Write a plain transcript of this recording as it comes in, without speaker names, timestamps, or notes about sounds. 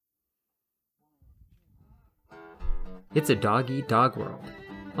It's a dog-eat-dog world.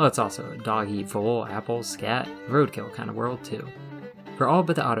 Well, it's also a dog-eat-foal, apple, scat, roadkill kind of world, too. For all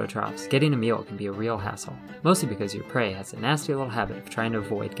but the autotrophs, getting a meal can be a real hassle, mostly because your prey has a nasty little habit of trying to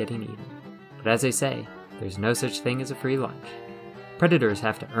avoid getting eaten. But as they say, there's no such thing as a free lunch. Predators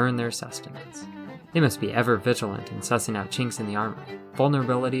have to earn their sustenance. They must be ever vigilant in sussing out chinks in the armor,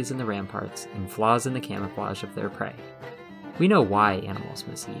 vulnerabilities in the ramparts, and flaws in the camouflage of their prey. We know why animals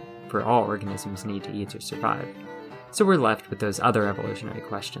must eat, for all organisms need to eat to survive. So we're left with those other evolutionary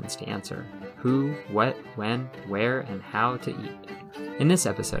questions to answer: who, what, when, where, and how to eat. In this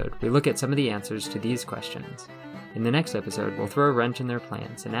episode, we look at some of the answers to these questions. In the next episode, we'll throw a wrench in their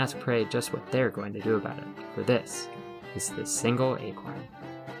plans and ask prey just what they're going to do about it, for this is the Single Acorn.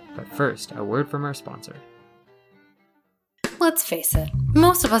 But first, a word from our sponsor. Let's face it,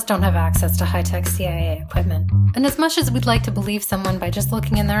 most of us don't have access to high-tech CIA equipment, and as much as we'd like to believe someone by just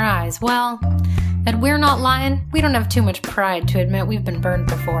looking in their eyes, well, at We're Not Lying, we don't have too much pride to admit we've been burned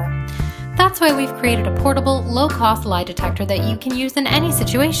before. That's why we've created a portable, low-cost lie detector that you can use in any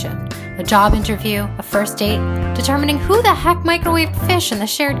situation. A job interview, a first date, determining who the heck microwaved fish in the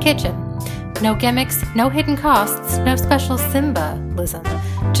shared kitchen. No gimmicks, no hidden costs, no special symbolism,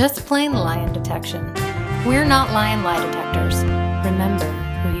 just plain lion detection. We're Not Lying lie detectors. Remember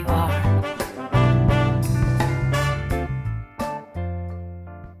who you are.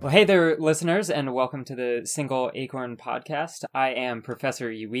 Well, hey there, listeners, and welcome to the Single Acorn podcast. I am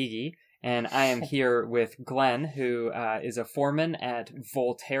Professor Uwigi, and I am here with Glenn, who is a foreman at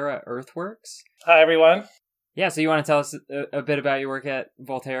Volterra Earthworks. Hi, everyone. Yeah, so you want to tell us a bit about your work at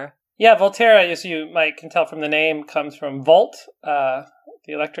Volterra? Yeah, Volterra, as you can tell from the name, comes from volt,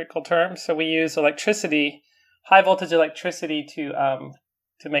 the electrical term. So we use electricity, high voltage electricity, to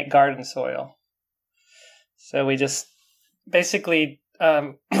make garden soil. So we just basically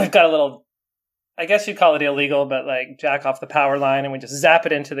we've got a little, I guess you'd call it illegal, but like jack off the power line, and we just zap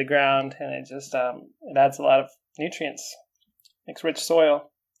it into the ground, and it just it adds a lot of nutrients, makes rich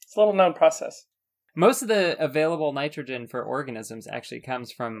soil. It's a little known process. Most of the available nitrogen for organisms actually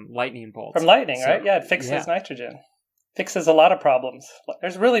comes from lightning bolts. From lightning, right? Yeah, it fixes nitrogen. Fixes a lot of problems.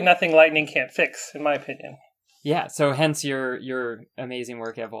 There's really nothing lightning can't fix, in my opinion. Yeah, so hence your amazing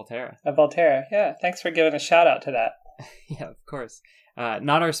work at Volterra. At Volterra, yeah. Thanks for giving a shout out to that. Yeah, of course.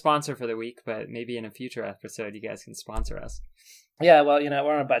 Not our sponsor for the week, but maybe in a future episode you guys can sponsor us. Yeah, well,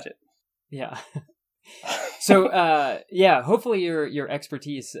 we're on a budget. Yeah. So, hopefully your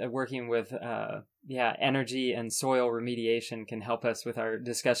expertise working with energy and soil remediation can help us with our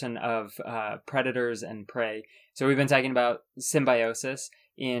discussion of predators and prey. So we've been talking about symbiosis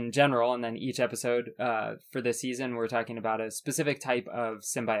in general, and then each episode for this season, we're talking about a specific type of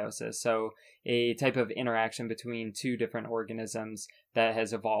symbiosis. So a type of interaction between two different organisms that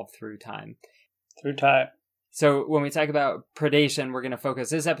has evolved through time. So when we talk about predation, we're going to focus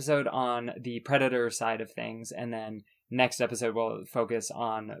this episode on the predator side of things, and then next episode we'll focus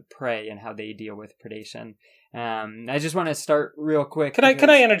on prey and how they deal with predation. I just want to start real quick. Can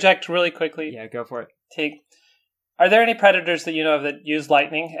I interject really quickly? Yeah, go for it. Are there any predators that you know of that use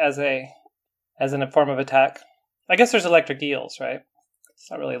lightning as a form of attack? I guess there's electric eels, right? It's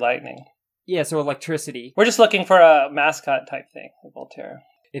not really lightning. Yeah, so electricity. We're just looking for a mascot type thing with Volterra.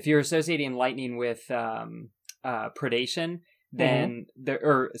 If you're associating lightning with predation, then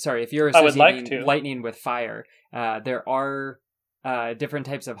if you're associating lightning with fire, there are different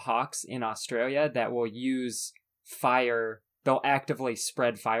types of hawks in Australia that will use fire. They'll actively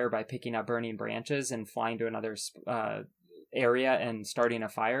spread fire by picking up burning branches and flying to another area and starting a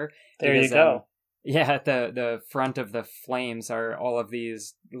fire. There you go. At the front of the flames are all of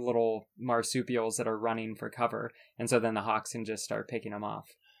these little marsupials that are running for cover, and so then the hawks can just start picking them off.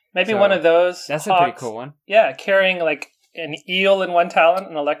 Maybe one of those. That's hawks, a pretty cool one. Yeah, carrying like an eel in one talon,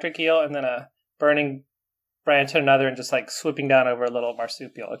 an electric eel, and then a burning branch in another, and just like swooping down over a little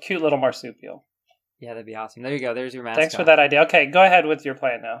marsupial, a cute little marsupial. Yeah, that'd be awesome. There you go. There's your mascot. Thanks for that idea. Okay, go ahead with your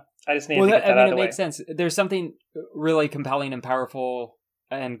plan now. I just need to get that out of the way. It makes sense. There's something really compelling and powerful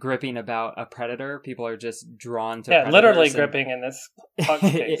and gripping about a predator. People are just drawn to predators. Literally gripping in this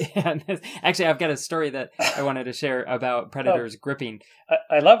case. Actually, I've got a story that I wanted to share about predators gripping.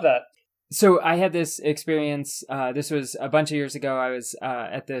 I love that. So I had this experience. This was a bunch of years ago. I was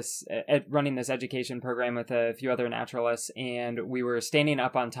running this education program with a few other naturalists, and we were standing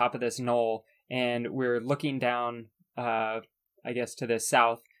up on top of this knoll, and we're looking down, I guess, to the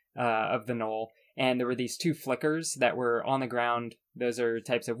south of the knoll, and there were these two flickers that were on the ground. Those are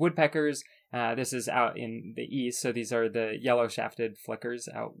types of woodpeckers. This is out in the east, so these are the yellow-shafted flickers.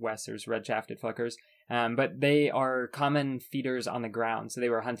 Out west, there's red-shafted flickers. But they are common feeders on the ground. So they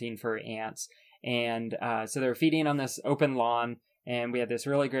were hunting for ants. And so they were feeding on this open lawn. And we had this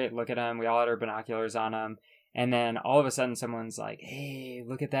really great look at them. We all had our binoculars on them. And then all of a sudden someone's like, hey,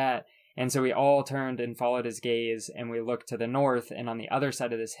 look at that. And so we all turned and followed his gaze. And we looked to the north. And on the other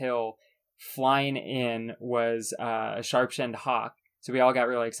side of this hill, flying in was a sharp-shinned hawk. So we all got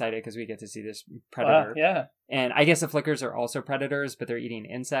really excited because we get to see this predator. Yeah. And I guess the flickers are also predators, but they're eating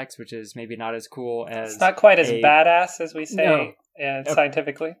insects, which is maybe not as cool as... It's not quite as badass as we say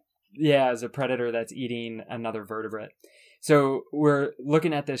scientifically. Yeah, as a predator that's eating another vertebrate. So we're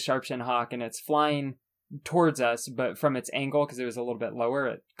looking at this sharp-shinned hawk, and it's flying towards us, but from its angle, because it was a little bit lower,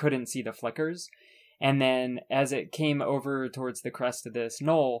 it couldn't see the flickers. And then as it came over towards the crest of this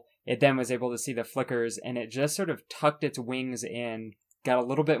knoll, it then was able to see the flickers, and it just sort of tucked its wings in, got a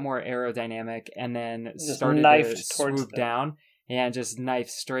little bit more aerodynamic, and then just started to swoop down and just knife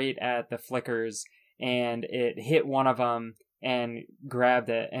straight at the flickers. And it hit one of them and grabbed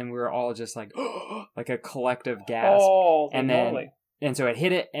it, and we were all just like, like a collective gasp. Oh, and so it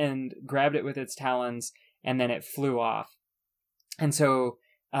hit it and grabbed it with its talons, and then it flew off. And so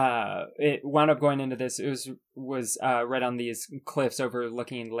it wound up going into this. It was right on these cliffs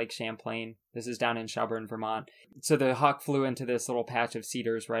overlooking Lake Champlain. This is down in Shelburne, Vermont. So the hawk flew into this little patch of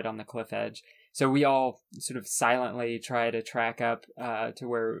cedars right on the cliff edge. So we all sort of silently try to track up to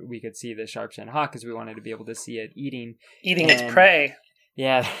where we could see the sharp-shinned hawk, because we wanted to be able to see it eating its prey.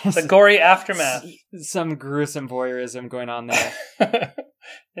 Yeah. The gory aftermath. Some gruesome voyeurism going on there.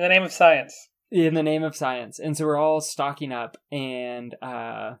 In the name of science. In the name of science. And so we're all stalking up, and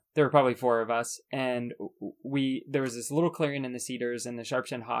there were probably 4 of us, and there was this little clearing in the cedars, and the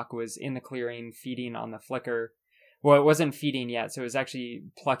sharp-shinned hawk was in the clearing feeding on the flicker. Well, it wasn't feeding yet, so it was actually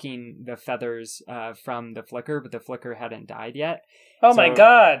plucking the feathers from the flicker, but the flicker hadn't died yet. Oh, so my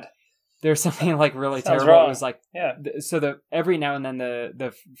God. There's something like really Sounds terrible. wrong. It was like, every now and then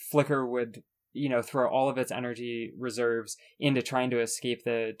the flicker would, throw all of its energy reserves into trying to escape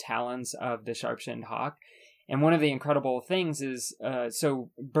the talons of the sharp-shinned hawk. And one of the incredible things is,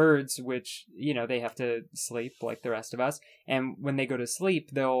 so birds, which, they have to sleep like the rest of us. And when they go to sleep,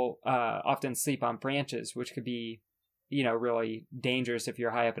 they'll often sleep on branches, which could be, really dangerous if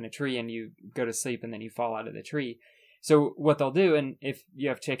you're high up in a tree and you go to sleep and then you fall out of the tree. So what they'll do, and if you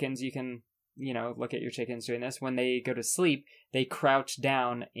have chickens, you can, look at your chickens doing this. When they go to sleep, they crouch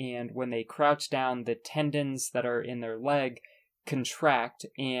down. And when they crouch down, the tendons that are in their leg contract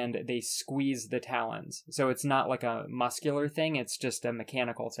and they squeeze the talons. So it's not like a muscular thing. It's just a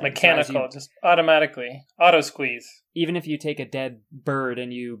mechanical thing. Just automatically. Auto squeeze. Even if you take a dead bird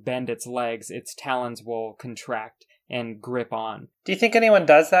and you bend its legs, its talons will contract and grip on. Do you think anyone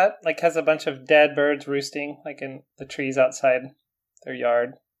does that? Like has a bunch of dead birds roosting, like in the trees outside their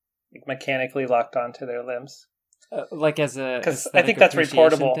yard, like mechanically locked onto their limbs? Like as a because I think that's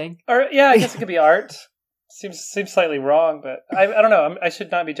reportable. Thing? Or yeah, I guess it could be art. Seems slightly wrong, but I don't know. I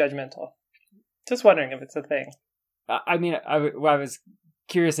should not be judgmental. Just wondering if it's a thing. I mean, I was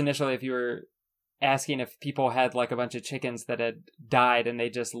curious initially if you were asking if people had like a bunch of chickens that had died and they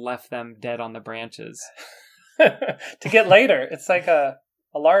just left them dead on the branches. To get later. It's like a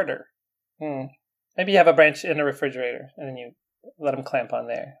larder. Maybe you have a branch in a refrigerator and then you let them clamp on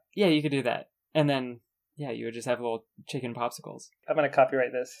there. Yeah, you could do that. And then, you would just have little chicken popsicles. I'm going to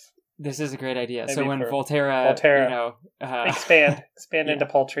copyright this. This is a great idea. Maybe so when Volterra expand into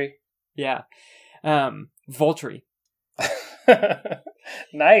poultry. Yeah. Poultry.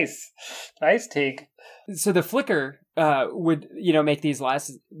 Nice Teague. So the flicker would, make these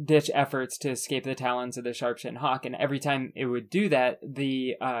last ditch efforts to escape the talons of the sharp-shinned hawk. And every time it would do that,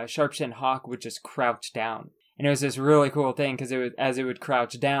 the sharp-shinned hawk would just crouch down. And it was this really cool thing because as it would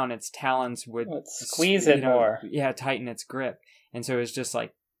crouch down, its talons would squeeze it more. Yeah, tighten its grip. And so it was just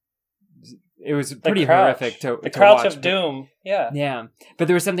like, it was pretty horrific to watch. The crouch of doom. Yeah. Yeah. But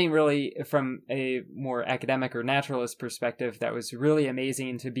there was something really, from a more academic or naturalist perspective, that was really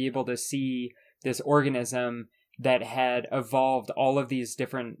amazing to be able to see this organism that had evolved all of these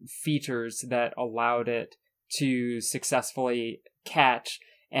different features that allowed it to successfully catch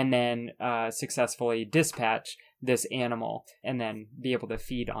and then successfully dispatch this animal and then be able to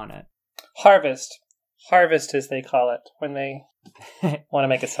feed on it. Harvest, as they call it, when they want to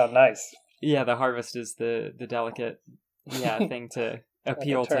make it sound nice. Yeah, the harvest is the delicate thing to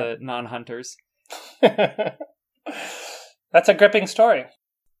appeal to non-hunters. That's a gripping story,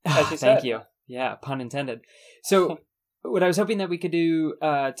 as you said. Thank you. Yeah, pun intended. So what I was hoping that we could do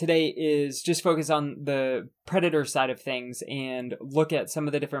today is just focus on the predator side of things and look at some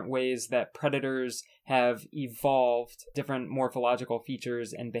of the different ways that predators have evolved different morphological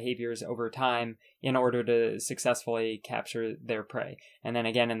features and behaviors over time in order to successfully capture their prey. And then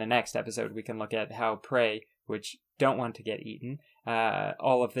again, in the next episode, we can look at how prey, which don't want to get eaten,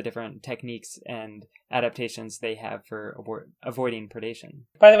 all of the different techniques and adaptations they have for avoiding predation.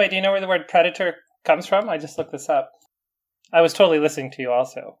 By the way, do you know where the word predator comes from? I just looked this up. I was totally listening to you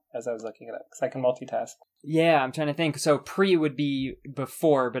also as I was looking it up because I can multitask. Yeah, I'm trying to think. So pre would be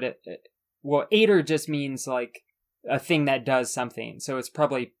before, but ater just means like a thing that does something. So it's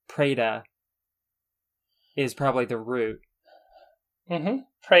probably preda is probably the root. Mm-hmm.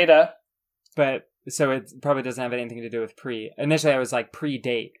 Preda. But so it probably doesn't have anything to do with pre. Initially I was like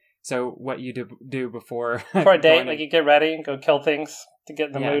predate. So what you do before for a date, like you get ready and go kill things to get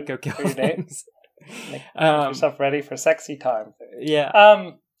in the mood go kill for your date. Make yourself ready for sexy time. Yeah.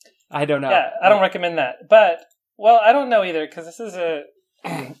 I don't know. Yeah, I don't recommend that. But, well, I don't know either, because this is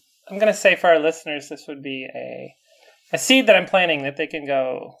I'm going to say for our listeners, this would be a seed that I'm planting that they can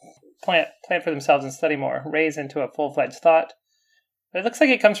go plant for themselves and study more, raise into a full-fledged thought. But it looks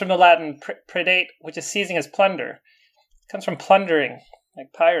like it comes from the Latin predate, which is seizing as plunder. It comes from plundering,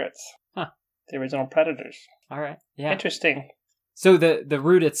 like pirates. Huh. The original predators. All right. Yeah. Interesting. So the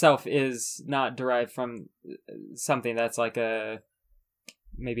root itself is not derived from something that's like a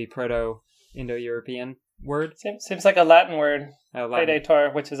maybe Proto-Indo-European word? Seems like a Latin word, Latin.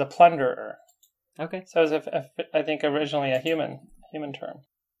 Predator, which is a plunderer. Okay. So it was, I think, originally a human term.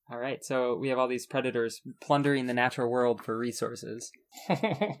 All right, so we have all these predators plundering the natural world for resources.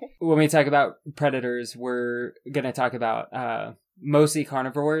 When we talk about predators, we're going to talk about mostly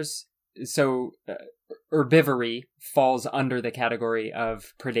carnivores. So herbivory falls under the category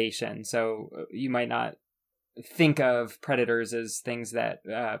of predation. So you might not think of predators as things that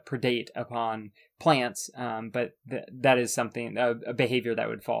predate upon plants, but that is something, a behavior that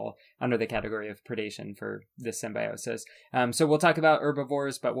would fall under the category of predation for this symbiosis. So we'll talk about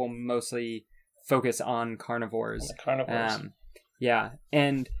herbivores, but we'll mostly focus on carnivores. Yeah,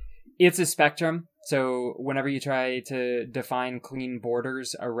 and it's a spectrum. So whenever you try to define clean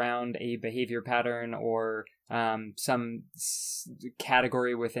borders around a behavior pattern or some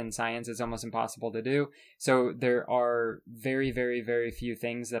category within science, it's almost impossible to do. So there are very, very, very few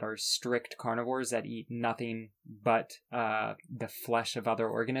things that are strict carnivores that eat nothing but the flesh of other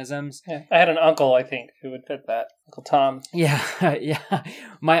organisms. Yeah, I had an uncle, I think, who would fit that. Uncle Tom. Yeah, yeah.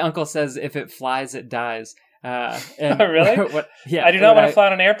 My uncle says if it flies, it dies. And really? Yeah. I do not want to fly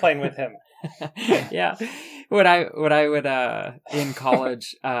on an airplane with him. Yeah. When I would in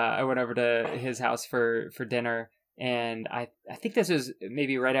college, I went over to his house for dinner, and I think this was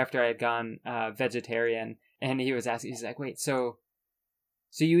maybe right after I had gone vegetarian, and he was asking, he's like, "Wait, so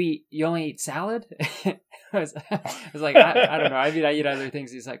you only eat salad?" I was like, I don't know. I mean, I eat other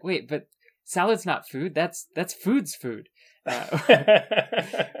things. He's like, "Wait, but salad's not food. That's food's food."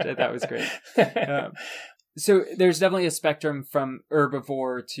 That was great. So there's definitely a spectrum from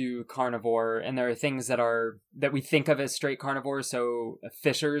herbivore to carnivore, and there are things that we think of as straight carnivores. So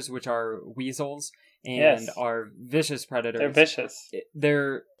fishers, which are weasels, and are vicious predators. They're vicious.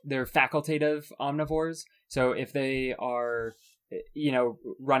 They're facultative omnivores. So if they are,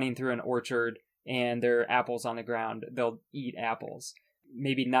 running through an orchard and there are apples on the ground, they'll eat apples.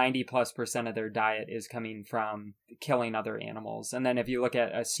 Maybe 90+% of their diet is coming from killing other animals. And then if you look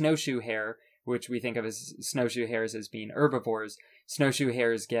at a snowshoe hare, which we think of as snowshoe hares as being herbivores, snowshoe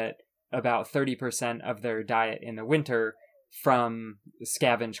hares get about 30% of their diet in the winter from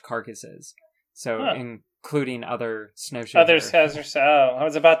scavenged carcasses. So including other snowshoe hares. I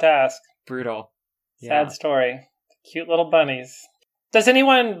was about to ask. Brutal. Sad story. Cute little bunnies. Does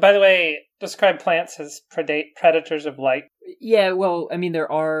anyone, by the way, describe plants as predators of light? Yeah, well, I mean,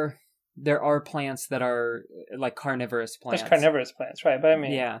 there are plants that are like carnivorous plants. There's carnivorous plants, right? But I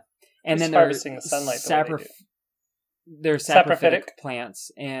mean... Yeah. And then harvesting the sunlight there's saprophytic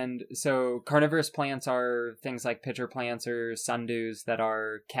plants. And so carnivorous plants are things like pitcher plants or sundews that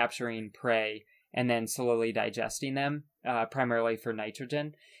are capturing prey and then slowly digesting them, primarily for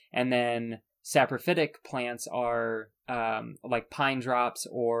nitrogen. And then saprophytic plants are like pine drops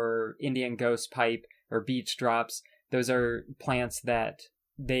or Indian ghost pipe or beech drops. Those are plants that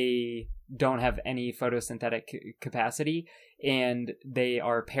they don't have any photosynthetic capacity, and they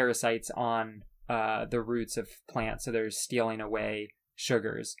are parasites on the roots of plants, so they're stealing away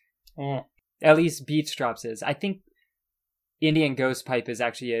sugars. At least beech drops is. I think Indian ghost pipe is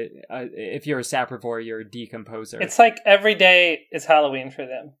actually if you're a saprivore, you're a decomposer. It's like every day is Halloween for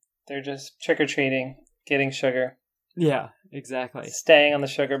them. They're just trick-or-treating, getting sugar. Yeah, exactly. Staying on the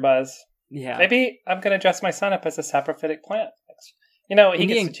sugar buzz. Yeah. Maybe I'm going to dress my son up as a saprophytic plant. You know, he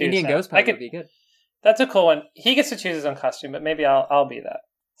gets to choose. Indian ghost plant would be good. That's a cool one. He gets to choose his own costume, but maybe I'll be that.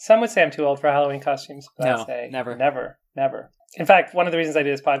 Some would say I'm too old for Halloween costumes, but No, I say never. In fact, one of the reasons I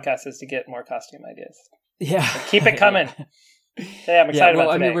do this podcast is to get more costume ideas. Yeah. So keep it coming. Yeah, I'm excited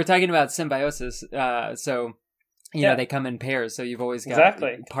about today. I mean, we're talking about symbiosis, so, you know, they come in pairs, so you've always got...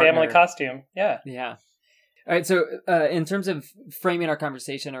 Exactly. Family costume. Yeah. Yeah. All right, so in terms of framing our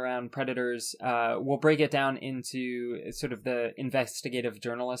conversation around predators, we'll break it down into sort of the investigative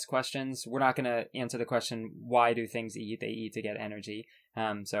journalist questions. We're not going to answer the question, why do things eat? They eat to get energy.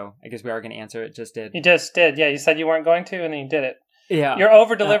 So I guess we are going to answer it. Just did. You just did. Yeah, you said you weren't going to, and then you did it. Yeah. You're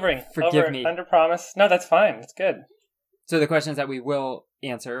over-delivering. Forgive me. Under promise. No, that's fine. It's good. So the questions that we will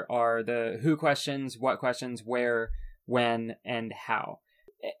answer are the who questions, what questions, where, when, and how.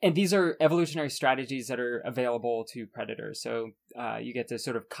 And these are evolutionary strategies that are available to predators. So you get to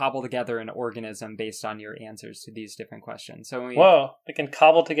sort of cobble together an organism based on your answers to these different questions. So whoa, we can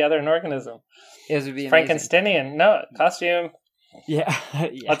cobble together an organism. It would be Frankensteinian. No, costume. Yeah.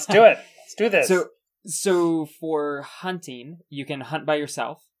 Let's do it. Let's do this. So for hunting, you can hunt by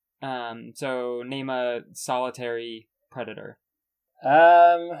yourself. So name a solitary predator.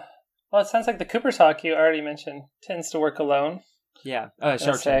 Well, it sounds like the Cooper's hawk you already mentioned tends to work alone. Yeah,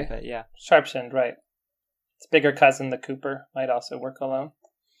 sharp-shinned, but yeah. Sharp-shinned, right. Its bigger cousin, the Cooper, might also work alone.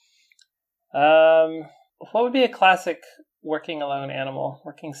 What would be a classic working alone animal,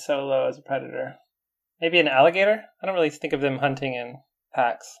 working solo as a predator? Maybe an alligator? I don't really think of them hunting in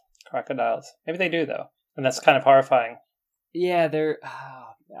packs. Crocodiles. Maybe they do, though. And that's kind of horrifying. Yeah, they're...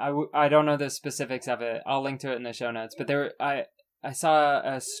 I don't know the specifics of it. I'll link to it in the show notes. But I saw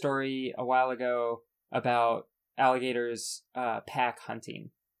a story a while ago about alligators pack hunting,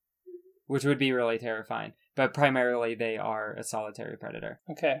 which would be really terrifying. But primarily, they are a solitary predator.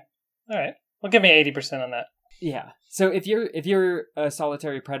 Okay. All right. Well, give me 80% on that. Yeah. So if you're a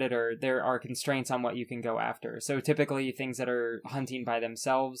solitary predator, there are constraints on what you can go after. So typically, things that are hunting by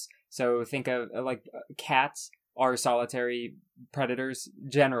themselves. So think of like cats are solitary predators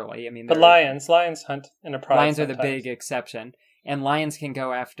generally. I mean, but lions hunt in a pride. Lions sometimes. are the big exception, and lions can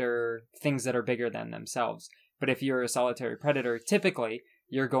go after things that are bigger than themselves. But if you're a solitary predator, typically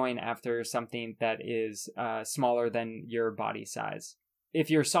you're going after something that is smaller than your body size. If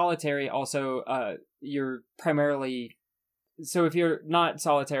you're solitary, also, you're primarily... So if you're not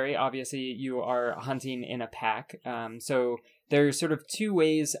solitary, obviously you are hunting in a pack. So there's sort of two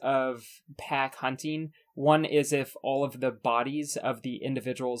ways of pack hunting. One is if all of the bodies of the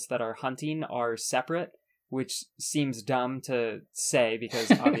individuals that are hunting are separate, which seems dumb to say because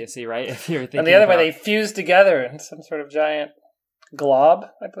obviously, right? If you're thinking and the other way, they fuse together in some sort of giant glob,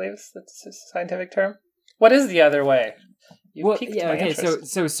 I believe that's a scientific term. What is the other way?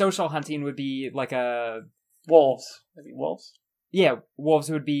 So social hunting would be like wolves. Maybe wolves? Yeah, wolves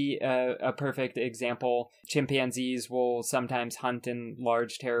would be a perfect example. Chimpanzees will sometimes hunt in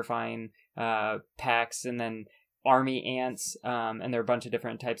large, terrifying packs, and then army ants, and there are a bunch of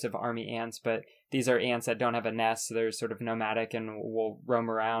different types of army ants, but these are ants that don't have a nest, so they're sort of nomadic and will roam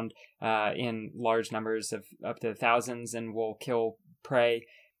around in large numbers of up to thousands and will kill prey.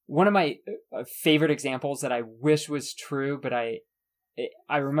 One of my favorite examples that I wish was true, but I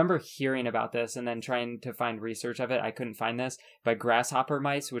remember hearing about this and then trying to find research of it. I couldn't find this, but grasshopper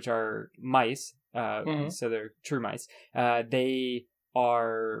mice, which are mice, so they're true mice, they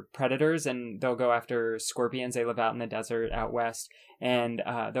are predators and they'll go after scorpions. They live out in the desert out west, and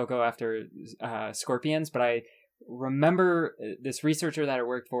they'll go after scorpions. But I remember this researcher that I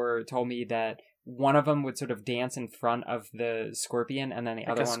worked for told me that one of them would sort of dance in front of the scorpion, and then the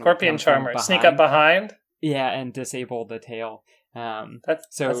other one scorpion would come charmer, from sneak up behind. Yeah, and disable the tail.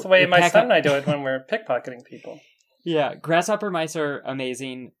 That's the way my son and I do it when we're pickpocketing people. Yeah, grasshopper mice are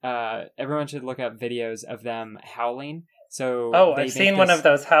amazing. Everyone should look up videos of them howling. So I've seen one of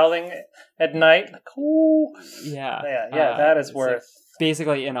those howling at night. Like, ooh. Yeah, that is worth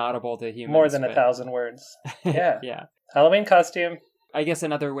basically inaudible to humans. More than 1,000 words. Yeah, yeah. Halloween costume. I guess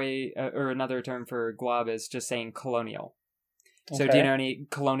another way or another term for glob is just saying colonial. So Okay. do you know any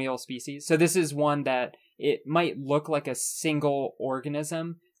colonial species? So this is one that it might look like a single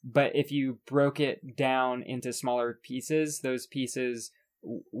organism, but if you broke it down into smaller pieces, those pieces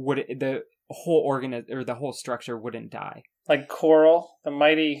the whole organism or the whole structure wouldn't die. Like coral, the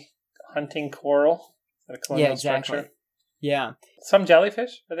mighty hunting coral. Is that a colonial Yeah, exactly. structure? Yeah. Some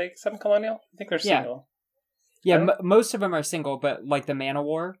jellyfish, are they some colonial? I think they're single. Yeah, most of them are single, but like the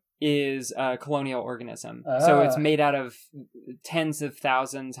man-o-war is a colonial organism. So it's made out of tens of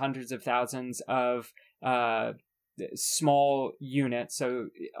thousands, hundreds of thousands of small units, so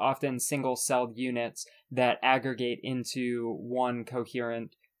often single-celled units that aggregate into one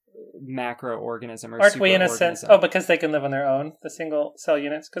coherent macroorganism or Aren't we in a sense? superorganism. Oh, because they can live on their own, the single cell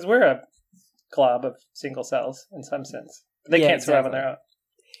units? Because we're a glob of single cells in some sense. But they can't survive on their own.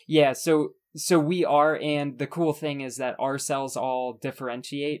 Yeah, so we are, and the cool thing is that our cells all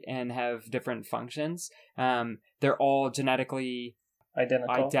differentiate and have different functions. They're all genetically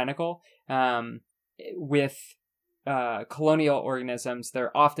identical. With colonial organisms,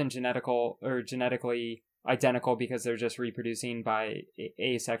 they're often genetically identical because they're just reproducing by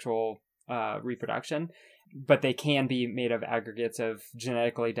asexual reproduction, but they can be made of aggregates of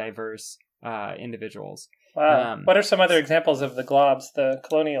genetically diverse individuals. Wow. What are some other examples of the globs, the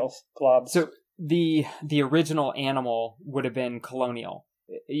colonial globs? So the original animal would have been colonial.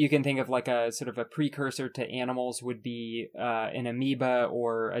 You can think of like a sort of a precursor to animals would be an amoeba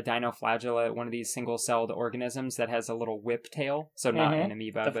or a dinoflagellate, one of these single-celled organisms that has a little whip tail. So not an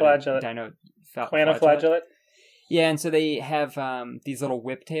amoeba, but a dinoflagellate. Yeah, and so they have these little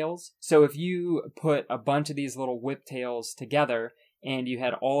whip tails. So if you put a bunch of these little whip tails together and you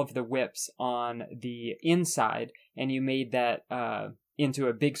had all of the whips on the inside and you made that into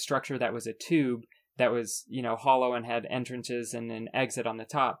a big structure that was a tube, that was, hollow and had entrances and an exit on the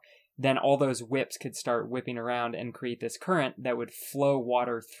top, then all those whips could start whipping around and create this current that would flow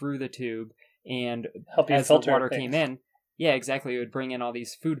water through the tube. And as the water came in, yeah, exactly, it would bring in all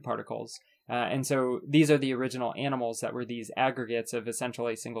these food particles. And so these are the original animals that were these aggregates of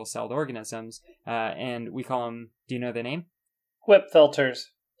essentially single-celled organisms. And we call them, do you know the name? Whip filters.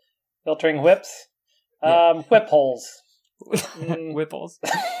 Filtering whips. Yeah. Whip holes. Whipples.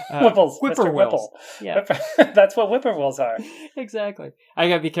 Whipples. Whippoorwills. Yeah. That's what whippoorwills are. Exactly. I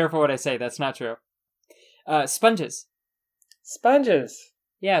gotta be careful what I say. That's not true. Sponges. Sponges.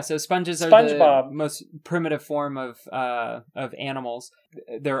 Yeah, so sponges are SpongeBob. the most primitive form of animals.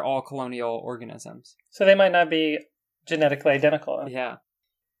 They're all colonial organisms. So they might not be genetically identical. Yeah.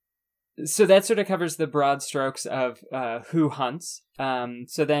 So that sort of covers the broad strokes of who hunts.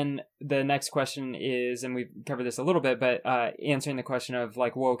 So then the next question is, and we've covered this a little bit, but answering the question of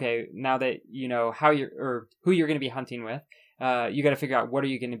like, well, okay, now that you know how or who you're going to be hunting with, you got to figure out what are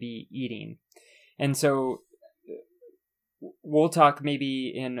you going to be eating. And so we'll talk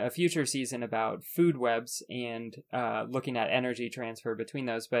maybe in a future season about food webs and looking at energy transfer between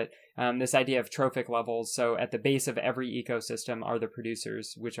those. But this idea of trophic levels, so at the base of every ecosystem are the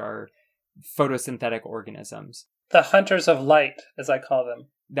producers, which are photosynthetic organisms. The hunters of light, as I call them.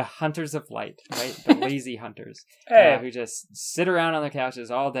 The hunters of light, right? The lazy hunters who just sit around on their couches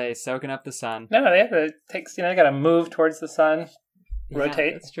all day soaking up the sun. No, they have to they got to move towards the sun,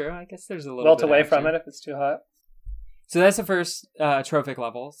 rotate. That's true. I guess there's a little wilt bit away from it if it's too hot. So that's the first trophic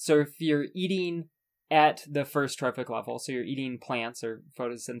level. So if you're eating at the first trophic level, so you're eating plants or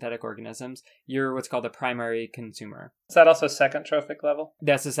photosynthetic organisms, you're what's called a primary consumer. Is that also second trophic level?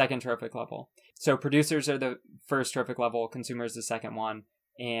 That's the second trophic level. So producers are the first trophic level, consumers the second one,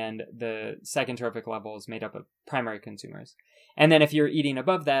 and the second trophic level is made up of primary consumers. And then if you're eating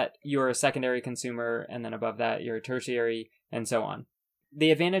above that, you're a secondary consumer, and then above that, you're a tertiary, and so on.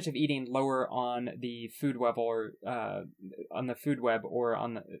 The advantage of eating lower on the food web or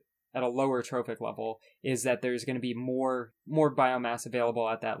at a lower trophic level is that there's going to be more biomass available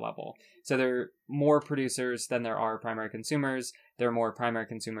at that level. So there are more producers than there are primary consumers. There are more primary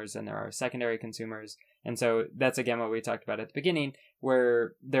consumers than there are secondary consumers. And so that's again what we talked about at the beginning,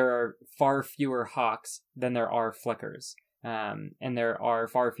 where there are far fewer hawks than there are flickers. And there are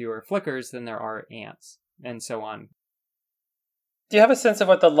far fewer flickers than there are ants, and so on. Do you have a sense of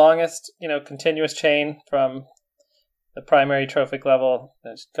what the longest, continuous chain from the primary trophic level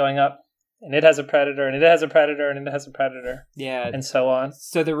that's going up, and it has a predator, and it has a predator, and it has a predator, and so on?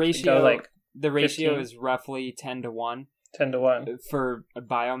 So the ratio, is roughly 10 to 1. 10 to 1 for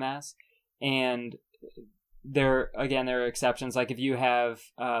biomass, and there are exceptions. Like if you have,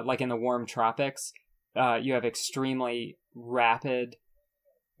 like in the warm tropics, you have extremely rapid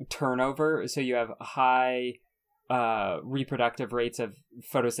turnover, so you have high reproductive rates of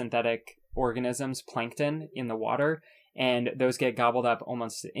photosynthetic organisms, plankton, in the water, and those get gobbled up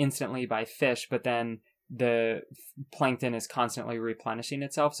almost instantly by fish, but then the plankton is constantly replenishing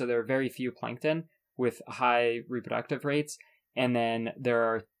itself, so there are very few plankton with high reproductive rates, and then there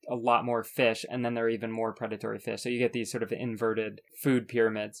are a lot more fish, and then there are even more predatory fish, so you get these sort of inverted food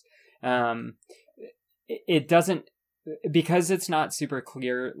pyramids. It doesn't, because it's not super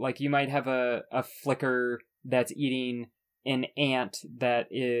clear, like you might have a flicker that's eating an ant that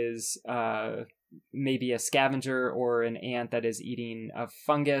is maybe a scavenger, or an ant that is eating a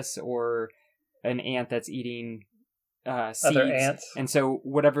fungus, or an ant that's eating seeds. Other ants. And so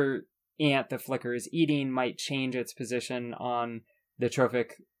whatever ant the flicker is eating might change its position on the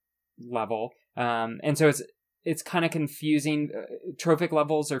trophic level. And so it's kind of confusing. Trophic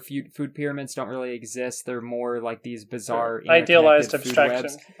levels or food pyramids don't really exist. They're more like these bizarre idealized food abstraction.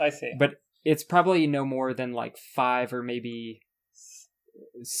 webs. I see. But it's probably no more than like 5 or maybe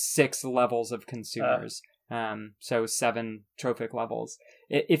 6 levels of consumers. So 7 trophic levels.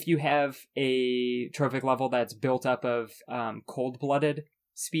 If you have a trophic level that's built up of cold-blooded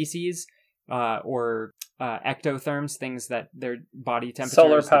species or ectotherms, things that their body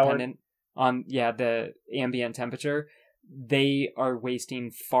temperature is dependent on the ambient temperature, they are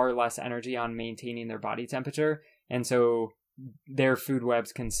wasting far less energy on maintaining their body temperature, and so their food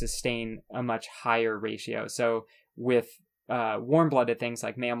webs can sustain a much higher ratio. So with warm-blooded things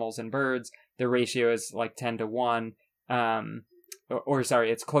like mammals and birds, the ratio is like 10 to 1.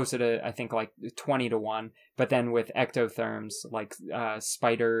 It's closer to, I think, like 20 to 1. But then with ectotherms, like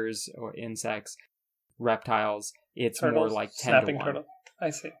spiders or insects, reptiles, it's turtles, more like 10 to 1. Turtle. I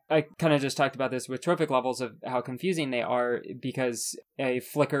see. I kind of just talked about this with trophic levels of how confusing they are, because a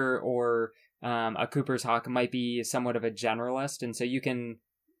flicker or a Cooper's hawk might be somewhat of a generalist. And so you can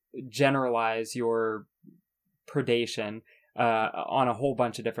generalize your predation on a whole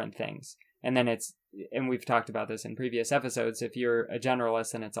bunch of different things. And then and we've talked about this in previous episodes, if you're a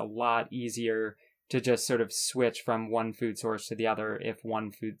generalist, then it's a lot easier to just sort of switch from one food source to the other if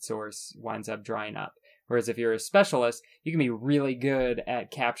one food source winds up drying up. Whereas if you're a specialist, you can be really good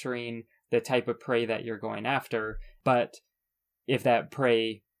at capturing the type of prey that you're going after. But if that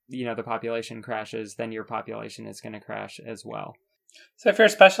prey, the population crashes, then your population is going to crash as well. So if you're a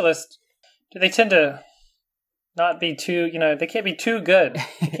specialist, do they tend to not be too, they can't be too good.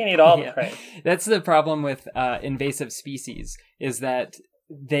 You can't eat all the prey. That's the problem with invasive species, is that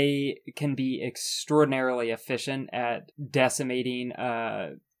they can be extraordinarily efficient at decimating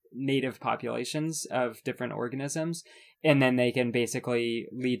native populations of different organisms, and then they can basically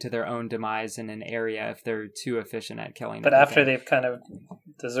lead to their own demise in an area if they're too efficient at killing. But after they've kind of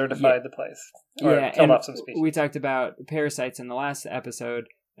desertified the place, or killed off some species. We talked about parasites in the last episode.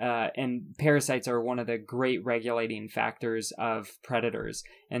 And parasites are one of the great regulating factors of predators.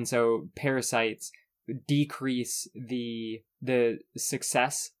 And so parasites decrease the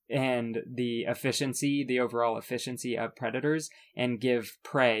success and the efficiency, the overall efficiency of predators, and give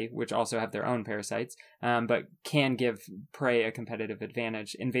prey, which also have their own parasites, but can give prey a competitive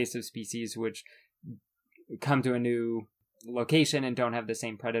advantage. Invasive species, which come to a new location and don't have the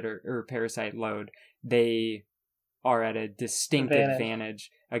same predator or parasite load, they are at a distinct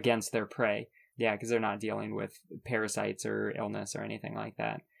advantage against their prey. Yeah, because they're not dealing with parasites or illness or anything like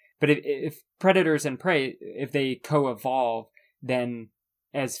that. But if predators and prey, if they co-evolve, then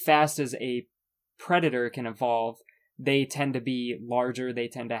as fast as a predator can evolve, they tend to be larger, they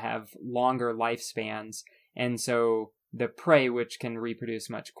tend to have longer lifespans, and so the prey, which can reproduce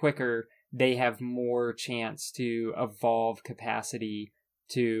much quicker, they have more chance to evolve capacity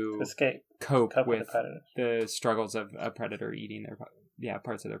to escape, cope with the struggles of a predator eating their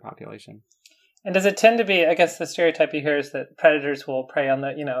parts of their population. And does it tend to be, I guess the stereotype you hear is that predators will prey on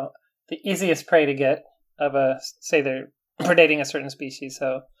the easiest prey to get of say they're predating a certain species.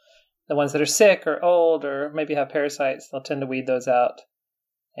 So the ones that are sick or old or maybe have parasites, they'll tend to weed those out.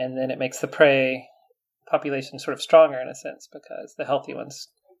 And then it makes the prey population sort of stronger in a sense because the healthy ones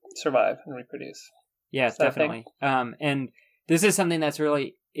survive and reproduce. Yes, definitely. And this is something that's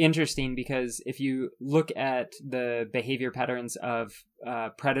really interesting because if you look at the behavior patterns of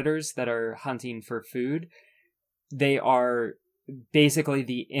predators that are hunting for food, they are basically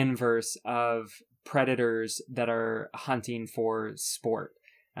the inverse of predators that are hunting for sport.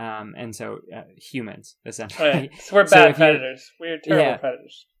 And so humans, essentially. Right. So we're bad predators. We're terrible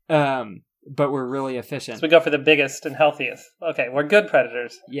predators. But we're really efficient. So we go for the biggest and healthiest. Okay, we're good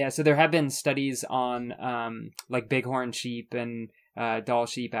predators. Yeah, so there have been studies on like bighorn sheep and Dall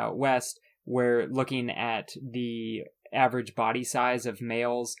sheep out west, where looking at the average body size of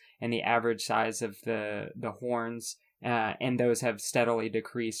males and the average size of the horns, and those have steadily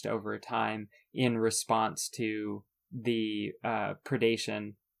decreased over time in response to the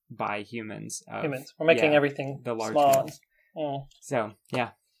predation by humans. We're making everything the large small. males. Mm. So, yeah.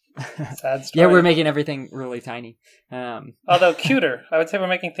 Sad story. Yeah, we're making everything really tiny. Although cuter. I would say we're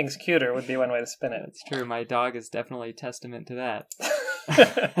making things cuter would be one way to spin it. That's true. My dog is definitely a testament to that.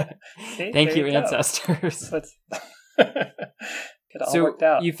 See, Thank you, ancestors. It all worked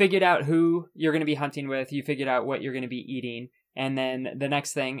out. You figured out who you're going to be hunting with. You figured out what you're going to be eating. And then the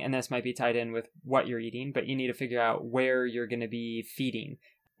next thing, and this might be tied in with what you're eating, but you need to figure out where you're going to be feeding.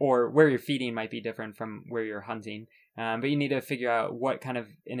 Or where you're feeding might be different from where you're hunting. But you need to figure out what kind of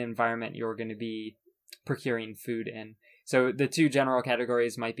an environment you're going to be procuring food in. So the two general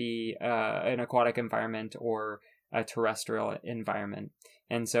categories might be an aquatic environment or a terrestrial environment.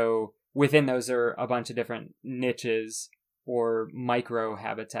 And so within those are a bunch of different niches or micro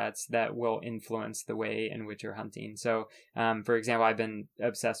habitats that will influence the way in which you're hunting. So, for example, I've been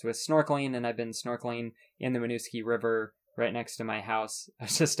obsessed with snorkeling, and I've been snorkeling in the Winooski River right next to my house. I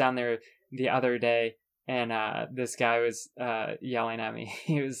was just down there the other day, and this guy was yelling at me.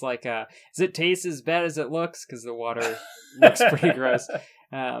 He was like, does it taste as bad as it looks? Because the water looks pretty gross.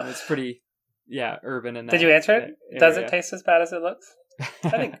 It's pretty, urban in that. Did you answer it? Does it taste as bad as it looks?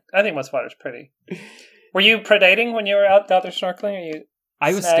 I think most water's pretty. Were you predating when you were out there snorkeling? Or you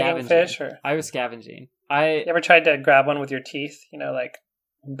I was snagging scavenging. fish? Or? I was scavenging. You ever tried to grab one with your teeth? Like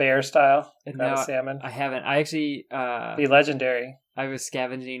bear style? Grab a salmon? I haven't. I actually... be legendary. I was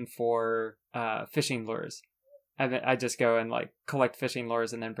scavenging for fishing lures. I just go and collect fishing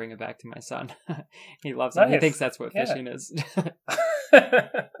lures and then bring it back to my son. He loves them. He thinks that's what fishing is.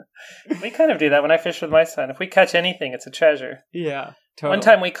 We kind of do that when I fish with my son. If we catch anything, it's a treasure. Yeah, totally. One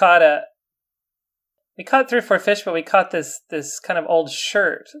time we caught 3 or 4 fish, but we caught this kind of old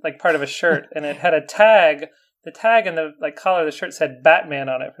shirt, like part of a shirt, and it had a tag. The tag and the collar of the shirt said Batman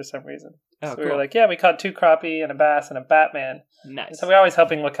on it for some reason. Oh, so cool. we were like, we caught 2 crappie and a bass and a Batman. Nice. And so we're always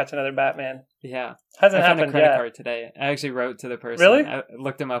hoping we'll catch another Batman. Yeah. Hasn't I found happened a credit yet. card today. I actually wrote to the person. Really? I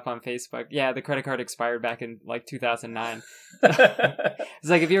looked him up on Facebook. Yeah, the credit card expired back in 2009. It's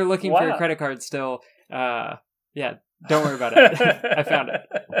like, if you're looking for a credit card still, don't worry about it. I found it.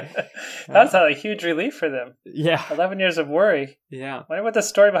 That's a huge relief for them. Yeah. 11 years of worry. Yeah. I wonder what the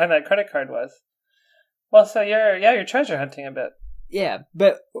story behind that credit card was. Well, so you're treasure hunting a bit. Yeah,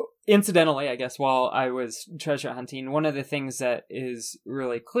 but incidentally, I guess, while I was treasure hunting, one of the things that is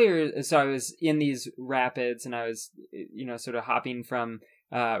really clear, so I was in these rapids and I was, sort of hopping from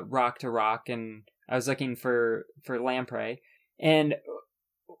rock to rock, and I was looking for lamprey. And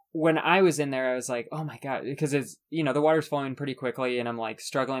when I was in there, I was like, oh my God, because it's, the water's flowing pretty quickly, and I'm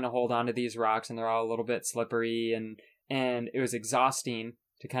struggling to hold on to these rocks, and they're all a little bit slippery, and it was exhausting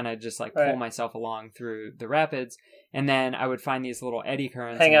to kind of just pull myself along through the rapids. And then I would find these little eddy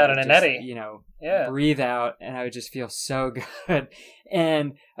currents. Hang out in an eddy. Breathe out, and I would just feel so good.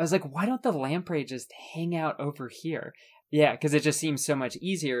 And I was like, why don't the lamprey just hang out over here? Yeah, because it just seems so much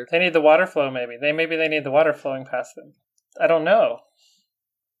easier. They need the water flow, maybe. Maybe they need the water flowing past them. I don't know.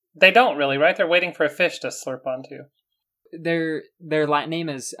 They don't really, right? They're waiting for a fish to slurp onto. Their Latin name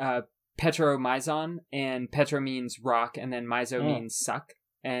is Petromyzon, and petro means rock, and then myzo means suck.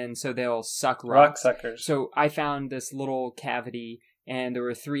 And so they'll suck rocks. Rock suckers. So I found this little cavity, and there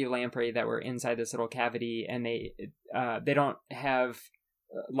were 3 lamprey that were inside this little cavity, and they don't have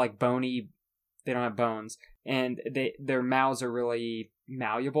bony, they don't have bones, and their mouths are really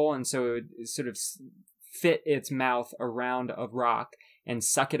malleable, and so it would sort of fit its mouth around a rock and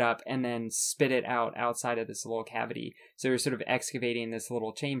suck it up and then spit it out outside of this little cavity. So they're sort of excavating this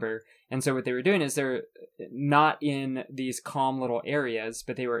little chamber. And so what they were doing is they're not in these calm little areas,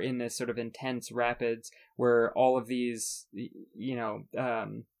 but they were in this sort of intense rapids where all of these, where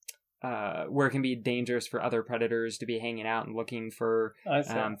it can be dangerous for other predators to be hanging out and looking for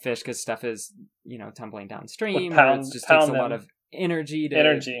fish, because stuff is, tumbling downstream. Or it just takes a lot of energy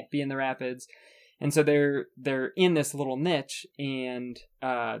to be in the rapids. And so they're in this little niche, and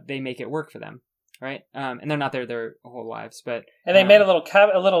they make it work for them, right? And they're not there their whole lives, but they made a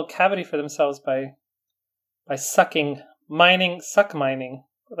little cavity for themselves by suck mining,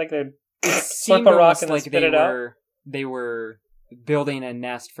 like they'd slurp a rock and then spit it out. They were building a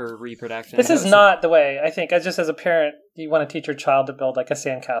nest for reproduction. This is not the way, I think. Just as a parent, you want to teach your child to build a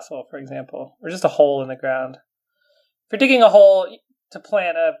sandcastle, for example, or just a hole in the ground. If you're digging a hole to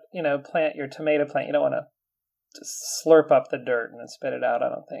plant your tomato plant, you don't want to just slurp up the dirt and then spit it out, I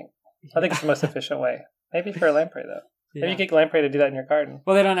don't think. I think it's the most efficient way. Maybe for a lamprey, though. Yeah. Maybe you get lamprey to do that in your garden.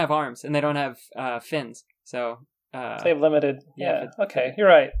 Well, they don't have arms, and they don't have fins, so... they have limited... Yeah, okay, you're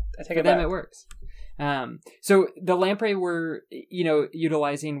right. I take it back. For them, it works. So the lamprey were,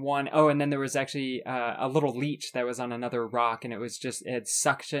 utilizing one. Oh, and then there was actually a little leech that was on another rock, and it had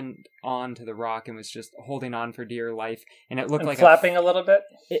suctioned onto the rock and was just holding on for dear life. And it looked like flapping a little bit.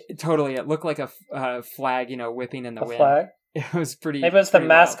 Totally, it looked like a flag, whipping in the wind. Flag. It was pretty. Maybe it's the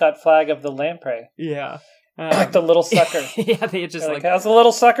mascot flag of the lamprey. Yeah. Like the little sucker. Yeah, they had just how's the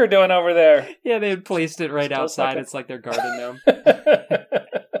little sucker doing over there? Yeah, they had placed it right outside. It's like their garden gnome.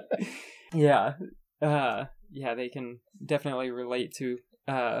 Yeah. They can definitely relate to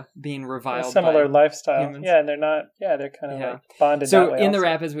being reviled similar by lifestyle. humans. Yeah, and they're not. Yeah, they're kind of like bonded. So that way in the also.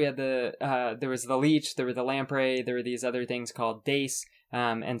 rapids, we had there was the leech, there were the lamprey, there were these other things called dace,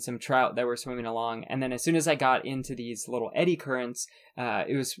 and some trout that were swimming along. And then as soon as I got into these little eddy currents,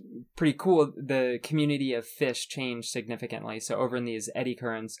 it was pretty cool. The community of fish changed significantly. So over in these eddy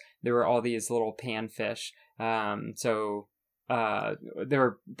currents, there were all these little panfish. There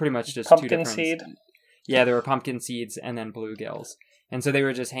were pretty much just pumpkin two different seed. Yeah, there were pumpkin seeds and then bluegills. And so they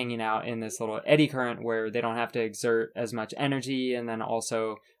were just hanging out in this little eddy current where they don't have to exert as much energy. And then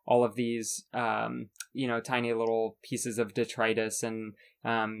also all of these, tiny little pieces of detritus and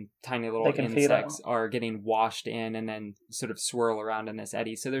tiny little insects are getting washed in and then sort of swirl around in this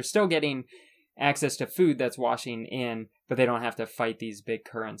eddy. So they're still getting access to food that's washing in, but they don't have to fight these big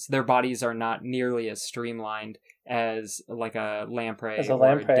currents. Their bodies are not nearly as streamlined as like a lamprey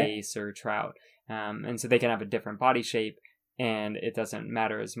or a dace or trout. And so they can have a different body shape, and it doesn't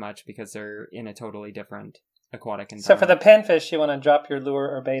matter as much because they're in a totally different aquatic environment. So for the panfish, you want to drop your lure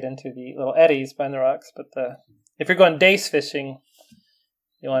or bait into the little eddies behind the rocks, but if you're going dace fishing,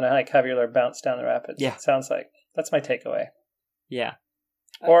 you want to like have your lure bounce down the rapids. Yeah. Sounds like. That's my takeaway. Yeah.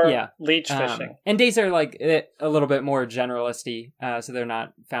 Or leech fishing. And dace are like a little bit more generalisty, so they're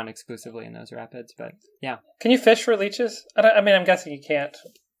not found exclusively in those rapids, but yeah. Can you fish for leeches? I'm guessing you can't,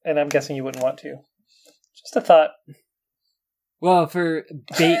 and I'm guessing you wouldn't want to. Just a thought. Well, for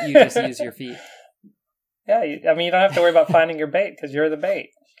bait, you just use your feet. Yeah, you don't have to worry about finding your bait because you're the bait.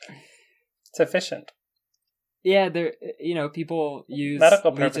 It's efficient. Yeah, people use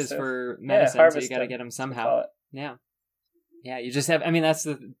medical leeches purposes. for medicine, so you got to get them somehow. Yeah. Yeah, you just have, that's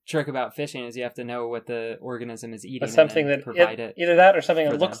the trick about fishing is you have to know what the organism is eating something and that provide it. Either that or something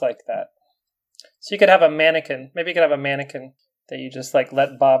that looks like that. So you could have a mannequin. Maybe you could have a mannequin that you just like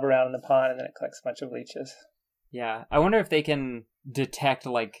let bob around in the pond and then it collects a bunch of leeches. Yeah. I wonder if they can detect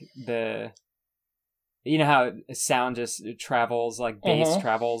like how sound just travels, like bass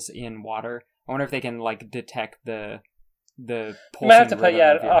travels in water. I wonder if they can like detect the pulsing you might have to put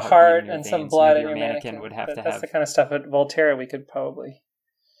a heart and some blood in your mannequin would have to have. That's the kind of stuff at Volterra we could probably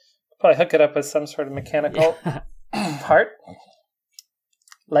hook it up with some sort of mechanical heart,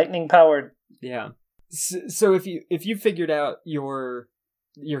 lightning powered. Yeah. So if you figured out your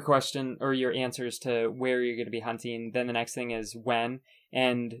question or your answers to where you're going to be hunting, then the next thing is when.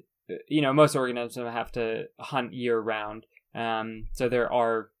 And most organisms have to hunt year round. So there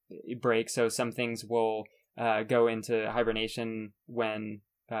are breaks. So some things will go into hibernation when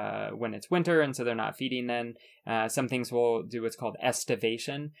it's winter, and so they're not feeding then. Some things will do what's called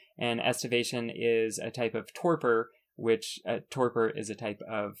estivation, and estivation is a type of torpor, which torpor is a type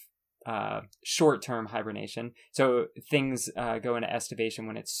of short-term hibernation. So things go into estivation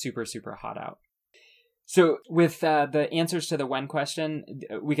when it's super, super hot out. So with the answers to the when question,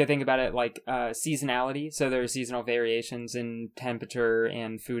 we could think about it like seasonality. So there are seasonal variations in temperature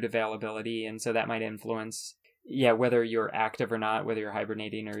and food availability, and so that might influence, whether you're active or not, whether you're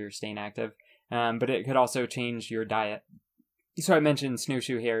hibernating or you're staying active. But it could also change your diet. So I mentioned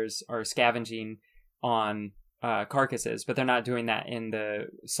snowshoe hares are scavenging on carcasses, but they're not doing that in the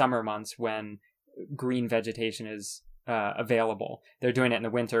summer months when green vegetation is available. They're doing it in the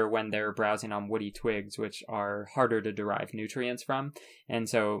winter when they're browsing on woody twigs, which are harder to derive nutrients from. And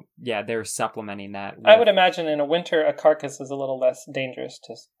so, they're supplementing that. I would imagine in a winter, a carcass is a little less dangerous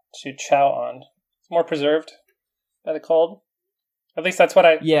to chow on. It's more preserved by the cold. At least that's what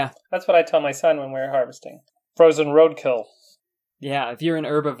I tell my son when we're harvesting. Frozen roadkill. Yeah, if you're an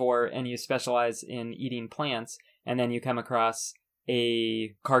herbivore and you specialize in eating plants, and then you come across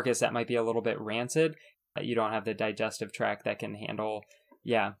a carcass that might be a little bit rancid, you don't have the digestive tract that can handle,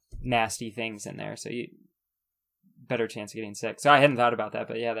 nasty things in there. So you better chance of getting sick. So I hadn't thought about that,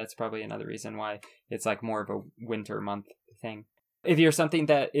 but that's probably another reason why it's like more of a winter month thing. If you're something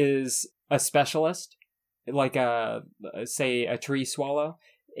that is a specialist, like say a tree swallow,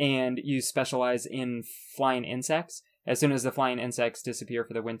 and you specialize in flying insects, as soon as the flying insects disappear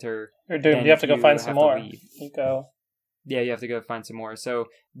for the winter, you're doomed. You have to go find some more. You have to go find some more. So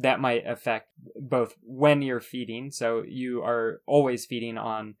that might affect both when you're feeding. So you are always feeding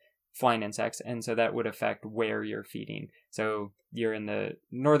on flying insects, and so that would affect where you're feeding. So you're in the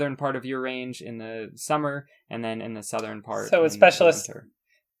northern part of your range in the summer, and then in the southern part. So specialists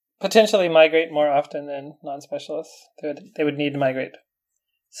potentially migrate more often than non-specialists. They would need to migrate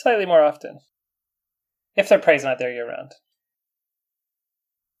slightly more often if their prey's not there year-round.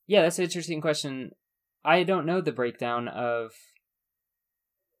 Yeah, that's an interesting question. I don't know the breakdown of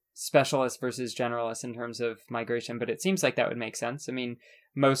specialist versus generalist in terms of migration, but it seems like that would make sense. I mean,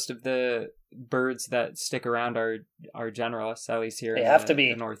 most of the birds that stick around are generalists, at least here They in have to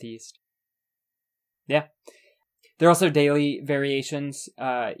be. the Northeast. Yeah. There are also daily variations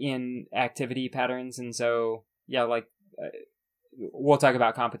in activity patterns. And so, yeah, like we'll talk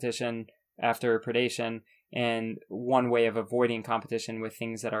about competition after predation. And one way of avoiding competition with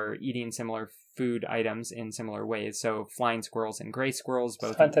things that are eating similar food items in similar ways. So flying squirrels and gray squirrels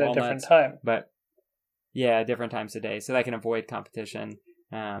both hunt eat at a walnuts, different time. but different times a day. So that can avoid competition.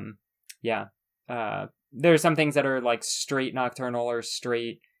 There are some things that are like straight nocturnal or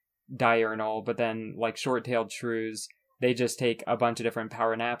straight diurnal, but then like short-tailed shrews, they just take a bunch of different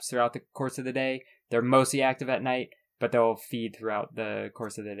power naps throughout the course of the day. They're mostly active at night, but they'll feed throughout the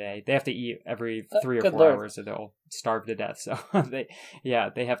course of the day. They have to eat every 3 or 4 hours or they'll starve to death. So they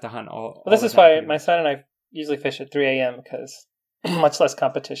have to hunt all. Well, this is why my son and I usually fish at 3 a.m. because much less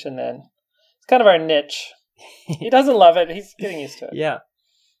competition then. It's kind of our niche. He doesn't love it. He's getting used to it. Yeah.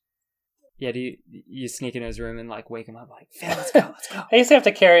 Yeah, do you sneak in his room and like wake him up like, Finn, let's go. I used to have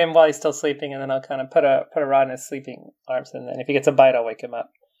to carry him while he's still sleeping, and then I'll kind of put a rod in his sleeping arms, and then if he gets a bite, I'll wake him up.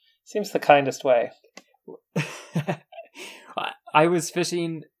 Seems the kindest way. I was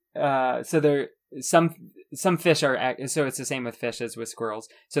fishing, so there some fish are so it's the same with fish as with squirrels.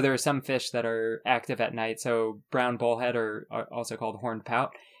 So there are some fish that are active at night. So brown bullhead are also called horned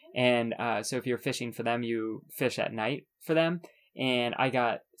pout, and so if you're fishing for them, you fish at night for them. And I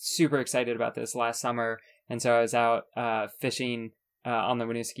got super excited about this last summer, and so I was out fishing on the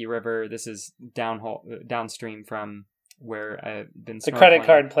Winooski River. This is downstream from where I've been snorkeling. The credit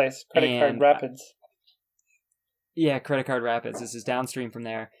card place, card rapids. Yeah, Credit Card Rapids. This is downstream from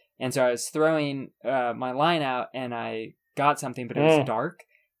there. And so I was throwing my line out, and I got something, but it was dark,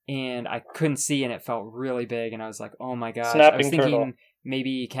 and I couldn't see, and it felt really big, and I was like, oh my gosh. Snapping I was thinking turtle.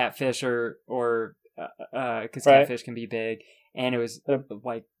 maybe catfish or because catfish can be big. And it was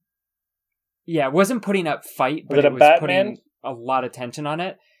like, it wasn't putting up fight, but it was putting a lot of tension on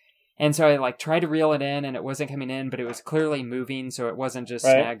it. And so I like tried to reel it in, and it wasn't coming in, but it was clearly moving, so it wasn't just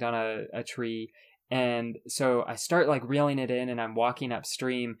snagged on a tree. And so I start like reeling it in, and I'm walking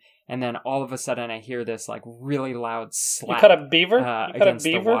upstream, and then all of a sudden I hear this like really loud slap. You caught a beaver? Against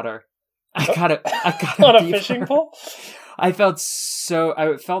the water. I got on a a fishing pole? I felt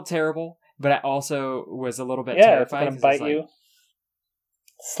terrible, but I also was a little bit terrified. It's going to bite you.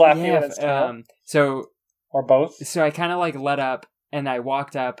 Slap you in its tail. Or both. So I kind of like let up, and I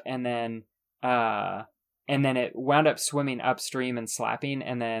walked up, and then it wound up swimming upstream and slapping,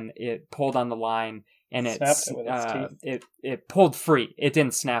 and then it pulled on the line, and it snapped it with its teeth. It pulled free. It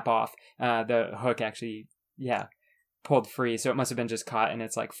didn't snap off. The hook actually, pulled free. So it must have been just caught in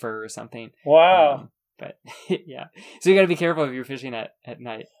its like fur or something. Wow. But yeah, so you got to be careful if you're fishing at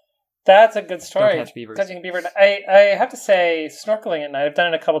night. That's a good story. Don't catch beavers. Catching beaver. I have to say, snorkeling at night, I've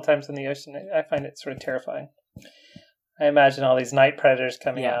done it a couple times in the ocean. I find it sort of terrifying. I imagine all these night predators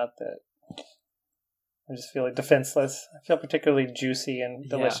coming out that I just feel like defenseless. I feel particularly juicy and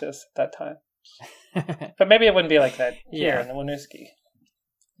delicious at that time. But maybe it wouldn't be like that here in the Winooski.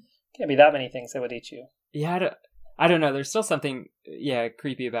 Can't be that many things that would eat you. Yeah, I don't know. There's still something,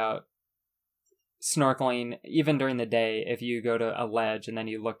 creepy about snorkeling, even during the day. If you go to a ledge and then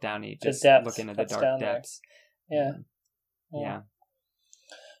you look down, you just look into the dark depths. Yeah.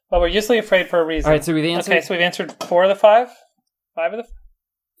 Well, we're usually afraid for a reason. All right, so we've answered. Okay, so we've answered 4 of the 5. 5 of the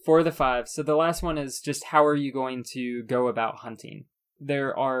 4 of the 5. So the last one is just how are you going to go about hunting?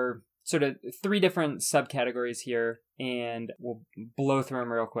 There are sort of 3 different subcategories here, and we'll blow through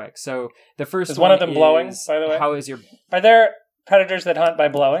them real quick. So the first one of them blowing, by the way? How is your... Are there predators that hunt by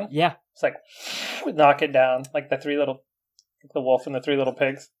blowing? Yeah. It's like, knock it down, like the wolf and the 3 little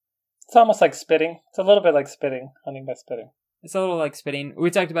pigs. It's almost like spitting. It's a little bit like spitting, hunting by spitting. It's a little like spitting.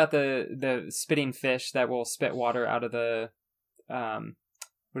 We talked about the spitting fish that will spit water out of the...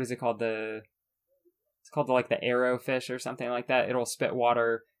 what is it called? It's called like the arrow fish or something like that. It'll spit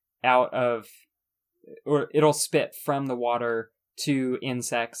water out of... Or it'll spit from the water to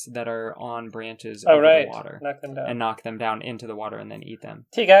insects that are on branches over the water. Knock them down. And knock them down into the water and then eat them.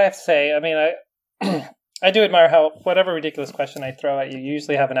 Teague, I have to say, I mean, I do admire how whatever ridiculous question I throw at you, you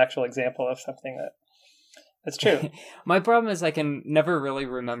usually have an actual example of something that's true. My problem is I can never really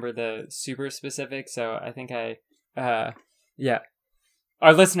remember the super specific, so I think our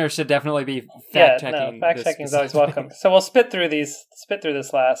listeners should definitely be fact-checking. Fact-checking is always welcome. So we'll spit through this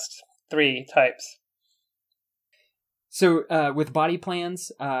last 3 types. So with body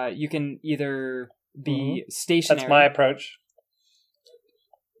plans, you can either be stationary. That's my approach.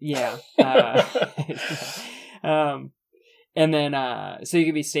 Yeah. And then, so you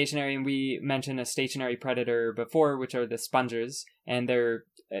could be stationary, and we mentioned a stationary predator before, which are the sponges, and they're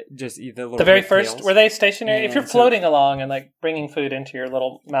just the little... The very first, tails. were they stationary? And if you're floating along and like bringing food into your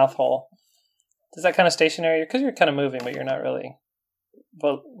little mouth hole, is that kind of stationary? Because you're kind of moving, but you're not really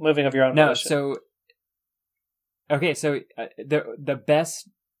moving of your own volition. So... Okay, so the best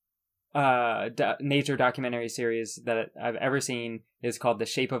nature documentary series that I've ever seen is called The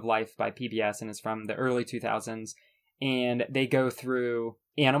Shape of Life by PBS, and it's from the early 2000s. And they go through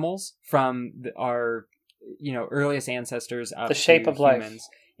animals from our, earliest ancestors up the shape to of humans,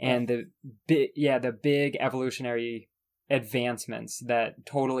 life, and the big evolutionary advancements that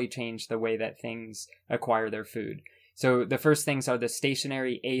totally change the way that things acquire their food. So the first things are the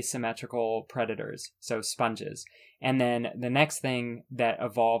stationary asymmetrical predators, so sponges. And then the next thing that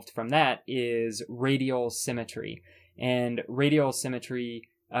evolved from that is radial symmetry. And radial symmetry,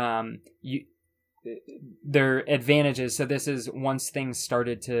 their advantages, so this is once things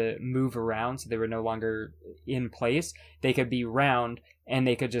started to move around, so they were no longer in place, they could be round and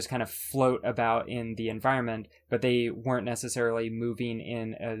they could just kind of float about in the environment, but they weren't necessarily moving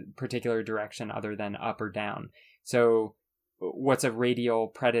in a particular direction other than up or down. So what's a radial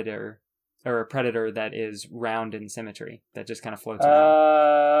predator, or a predator that is round in symmetry, that just kind of floats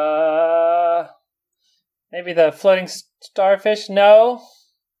around? Maybe the floating starfish? No.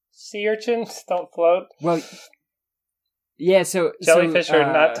 Sea urchins don't float. Well, yeah, so... Jellyfish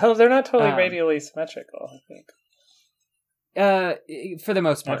are not... They're not totally radially symmetrical, I think. For the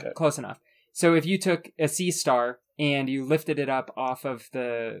most part, okay. Close enough. So if you took a sea star and you lifted it up off of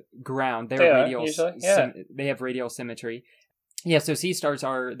the ground, they have radial symmetry. Yeah, so sea stars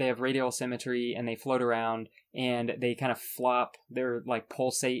they have radial symmetry, and they float around, and they kind of flop. They're like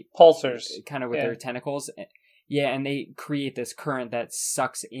pulsars, kind of with their tentacles. Yeah, and they create this current that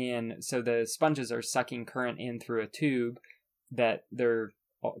sucks in. So the sponges are sucking current in through a tube that they're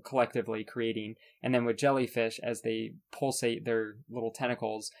collectively creating. And then with jellyfish, as they pulsate their little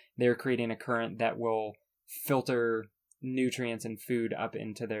tentacles, they're creating a current that will filter nutrients and food up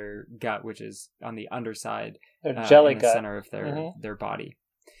into their gut, which is on the underside, their jelly in the gut. center of their body.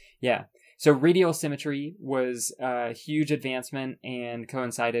 Yeah. So radial symmetry was a huge advancement and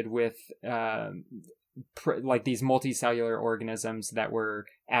coincided with like these multicellular organisms that were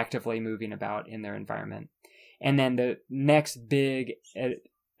actively moving about in their environment. And then the next big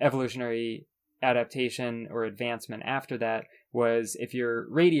evolutionary adaptation or advancement after that was, if you're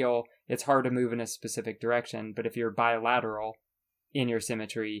radial, it's hard to move in a specific direction, but if you're bilateral in your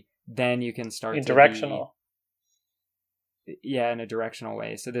symmetry, then you can start directional. In a directional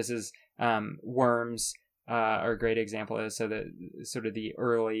way. So this is worms are a great example of this. So the sort of the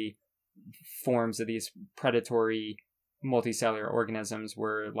early forms of these predatory multicellular organisms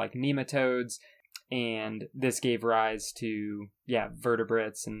were like nematodes, and this gave rise to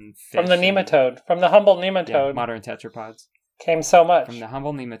vertebrates and fish. From the humble nematode, modern tetrapods, came so much. From the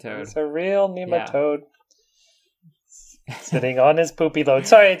humble nematode, it's a real nematode sitting on his poopy load.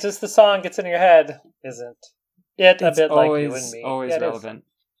 Sorry, it's just the song gets in your head, isn't it? A bit always, like you and me. Always relevant.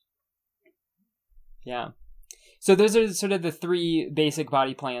 Yeah. So those are sort of the three basic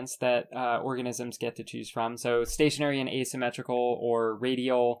body plans that organisms get to choose from. So stationary and asymmetrical, or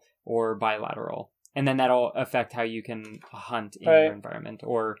radial, or bilateral. And then that'll affect how you can hunt in your environment.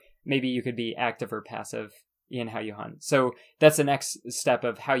 Or maybe you could be active or passive in how you hunt. So that's the next step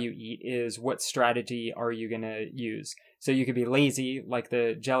of how you eat, is what strategy are you going to use? So you could be lazy, like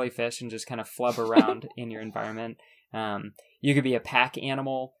the jellyfish, and just kind of flub around in your environment. You could be a pack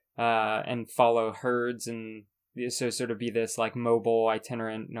animal and follow herds, and so sort of be this like mobile,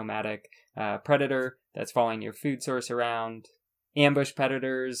 itinerant, nomadic predator that's following your food source around. Ambush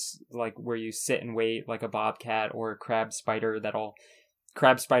predators, like where you sit and wait, like a bobcat or a crab spider.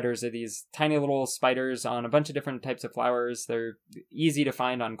 Crab spiders are these tiny little spiders on a bunch of different types of flowers. They're easy to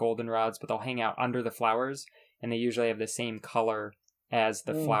find on goldenrods, but they'll hang out under the flowers, and they usually have the same color as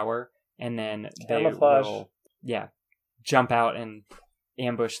the flower. And then camouflage. They will, jump out and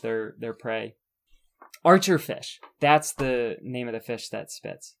ambush their prey. Archer fish. That's the name of the fish that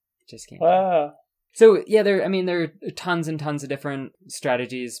spits. Just came. Wow. So there are tons and tons of different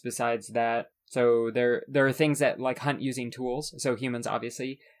strategies besides that. So there are things that like hunt using tools. So humans,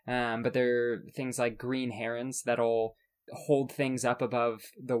 obviously, but there are things like green herons that'll hold things up above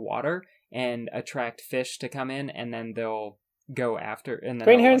the water and attract fish to come in, and then they'll go after. And then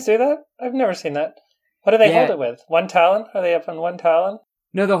green herons do that? I've never seen that. What do they hold it with? One talon? Are they up on one talon?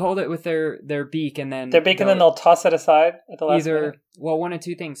 No, they'll hold it with their beak, and then they'll toss it aside at the last minute? One of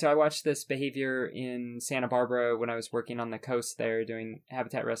two things. So I watched this behavior in Santa Barbara when I was working on the coast there doing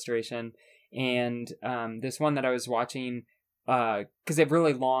habitat restoration, and this one that I was watching because they have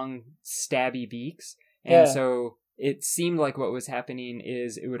really long, stabby beaks. And so it seemed like what was happening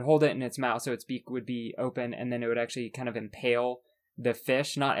is it would hold it in its mouth, so its beak would be open, and then it would actually kind of impale the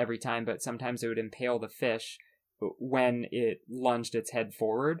fish. Not every time, but sometimes it would impale the fish when it lunged its head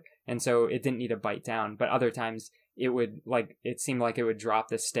forward. And so it didn't need to bite down. But other times it seemed like it would drop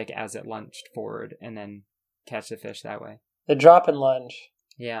the stick as it lunged forward and then catch the fish that way. The drop and lunge.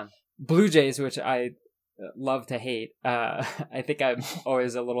 Yeah. Blue jays, which I love to hate. I think I'm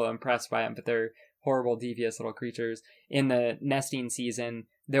always a little impressed by them, but they're horrible, devious little creatures. In the nesting season,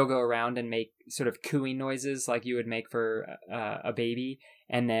 they'll go around and make sort of cooing noises like you would make for a baby.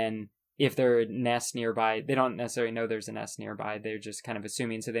 And then if there's a nest nearby, they don't necessarily know there's a nest nearby. They're just kind of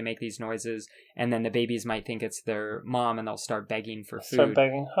assuming. So they make these noises, and then the babies might think it's their mom, and they'll start begging for food. Start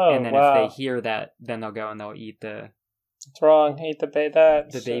begging. Oh, and then if they hear that, then they'll go and they'll eat It's wrong. Eat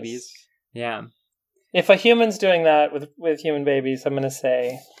the babies. Yeah. If a human's doing that with human babies, I'm going to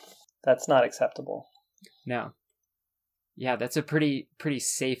say that's not acceptable. No. Yeah, that's a pretty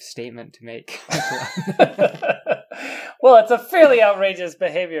safe statement to make. Well, it's a fairly outrageous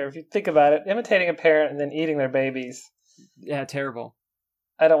behavior if you think about it. Imitating a parent and then eating their babies. Yeah, terrible.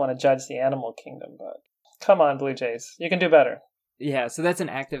 I don't want to judge the animal kingdom, but come on, blue jays. You can do better. Yeah, so that's an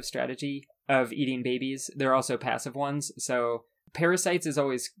active strategy of eating babies. There are also passive ones. So parasites is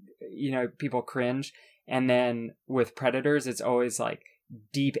always, people cringe. And then with predators, it's always like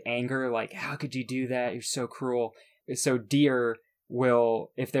deep anger, like, how could you do that? You're so cruel. So deer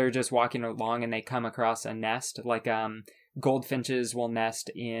will, if they're just walking along and they come across a nest, like goldfinches will nest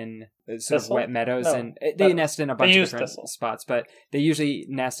in sort of wet meadows, and they nest in a bunch of different spots, but they usually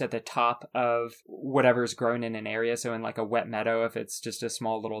nest at the top of whatever's grown in an area. So in like a wet meadow, if it's just a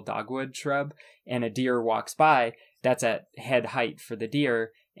small little dogwood shrub and a deer walks by, that's at head height for the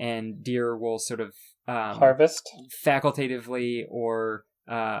deer, and deer will sort of harvest facultatively or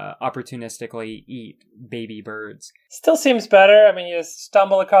opportunistically eat baby birds. Still seems better. I mean, you just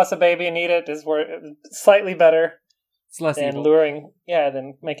stumble across a baby and eat it is slightly better. It's less evil. Luring,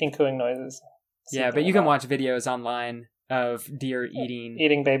 than making cooing noises. Yeah, but you can watch videos online of deer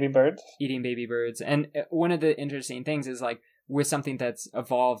eating baby birds. Eating baby birds. And one of the interesting things is, like, with something that's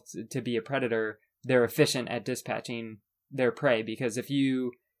evolved to be a predator, they're efficient at dispatching their prey, because if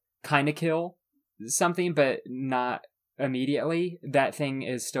you kind of kill something but not immediately, that thing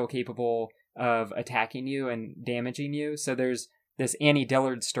is still capable of attacking you and damaging you. So there's this Annie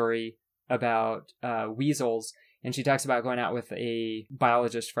Dillard story about weasels, and she talks about going out with a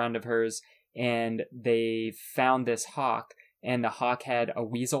biologist friend of hers, and they found this hawk, and the hawk had a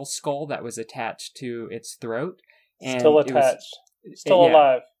weasel skull that was attached to its throat. And still attached. Still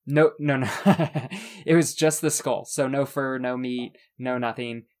alive. No. It was just the skull. So no fur, no meat, no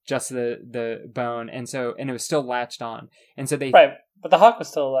nothing, just the bone. And it was still latched on. And so they... Right, but the hawk was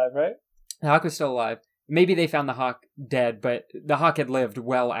still alive, right? The hawk was still alive. Maybe they found the hawk dead, but the hawk had lived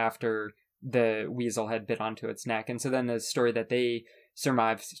well after the weasel had bit onto its neck. And so then the story that they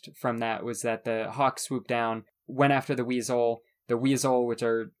surmised from that was that the hawk swooped down, went after the weasel, which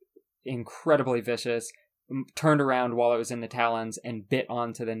are incredibly vicious, turned around while it was in the talons and bit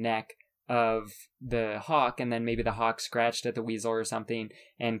onto the neck of the hawk, and then maybe the hawk scratched at the weasel or something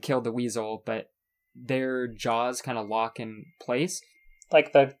and killed the weasel, but their jaws kind of lock in place.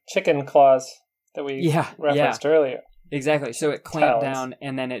 Like the chicken claws that we referenced earlier. Exactly. So it clamped down,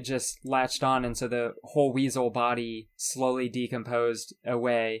 and then it just latched on, and so the whole weasel body slowly decomposed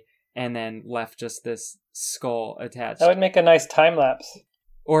away and then left just this skull attached. That would make a nice time lapse.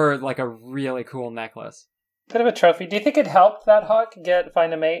 Or like a really cool necklace. Bit of a trophy. Do you think it helped that hawk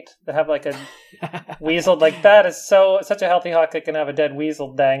find a mate to have like a weasel? Like, that is such a healthy hawk that can have a dead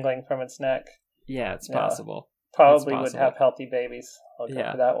weasel dangling from its neck. Yeah, it's possible. Probably would have healthy babies. I'll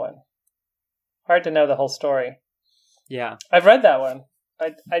go for that one. Hard to know the whole story. Yeah. I've read that one.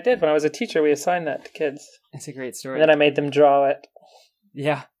 I did. When I was a teacher, we assigned that to kids. It's a great story. And then I made them draw it.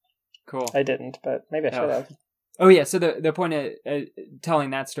 Yeah. Cool. I didn't, but maybe I should have. Oh, yeah. So the point of telling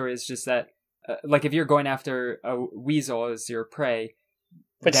that story is just that, like, if you're going after a weasel as your prey...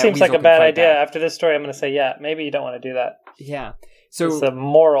 Which seems like a bad idea. After this story, I'm going to say, maybe you don't want to do that. Yeah. So it's a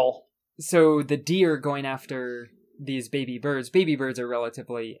moral. So the deer going after these baby birds are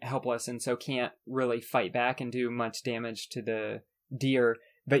relatively helpless, and so can't really fight back and do much damage to the deer.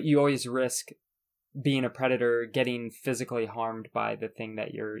 But you always risk being a predator getting physically harmed by the thing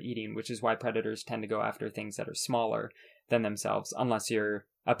that you're eating, which is why predators tend to go after things that are smaller than themselves, unless you're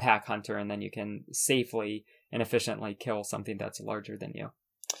a pack hunter, and then you can safely and efficiently kill something that's larger than you.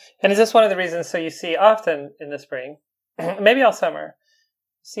 And is this one of the reasons, so you see often in the spring, maybe all summer,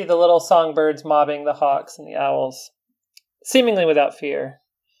 see the little songbirds mobbing the hawks and the owls seemingly without fear.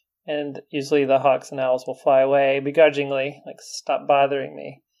 And usually the hawks and owls will fly away begrudgingly, like, stop bothering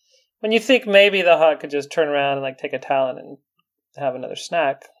me. When you think maybe the hawk could just turn around and, like, take a talon and have another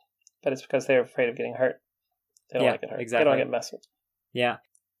snack, but it's because they're afraid of getting hurt. They don't want to get hurt. Exactly. They don't want to get messed with. Yeah.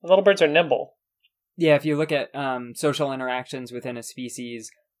 The little birds are nimble. Yeah, if you look at social interactions within a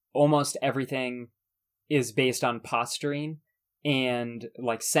species, almost everything is based on posturing and,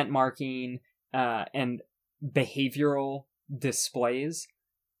 like, scent marking and behavioral displays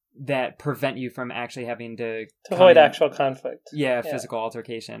that prevent you from actually having to avoid actual conflict. Yeah, physical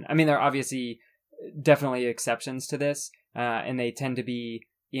altercation. I mean, there are obviously definitely exceptions to this, and they tend to be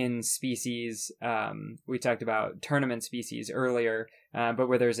in species. We talked about tournament species earlier, but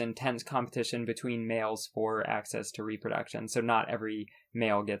where there's intense competition between males for access to reproduction. So not every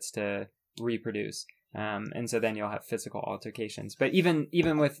male gets to reproduce. And so then you'll have physical altercations. But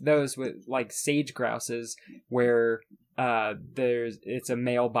even with those, with like sage grouses, where it's a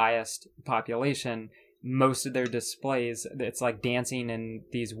male biased population, most of their displays, it's like dancing and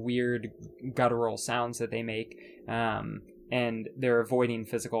these weird guttural sounds that they make, and they're avoiding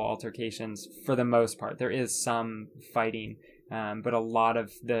physical altercations for the most part. There is some fighting, but a lot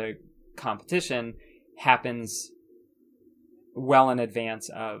of the competition happens well in advance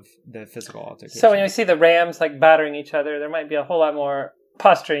of the physical altercation. So when you see the rams like battering each other, there might be a whole lot more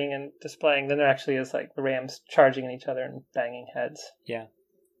posturing and displaying than there actually is, like the rams charging at each other and banging heads. Yeah.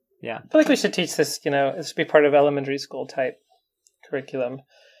 I feel like we should teach this, this should be part of elementary school type curriculum.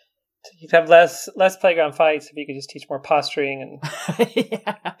 You'd have less playground fights if you could just teach more posturing and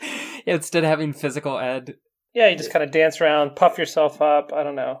yeah, instead of having physical ed. Yeah, you just kind of dance around, puff yourself up, I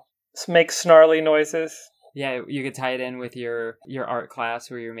don't know. Make snarly noises. Yeah, you could tie it in with your art class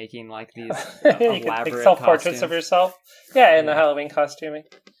where you're making like these you elaborate could make self-portraits of yourself. Yeah, in the Halloween costuming.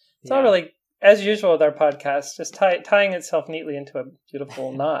 It's all really, as usual with our podcast, just tying itself neatly into a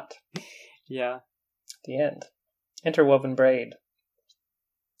beautiful knot. Yeah. At the end. Interwoven braid.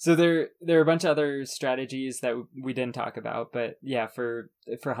 So there are a bunch of other strategies that we didn't talk about, but yeah, for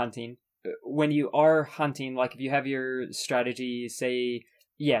hunting. When you are hunting, like if you have your strategy, say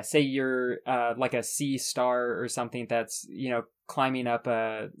you're like a sea star or something that's, climbing up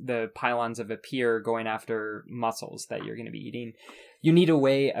the pylons of a pier going after mussels that you're going to be eating. You need a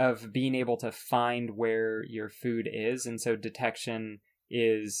way of being able to find where your food is. And so detection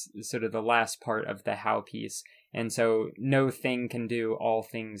is sort of the last part of the how piece. And so no thing can do all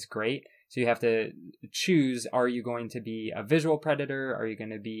things great. So you have to choose, are you going to be a visual predator? Are you going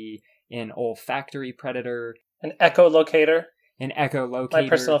to be an olfactory predator? An echolocator. An echolocator. My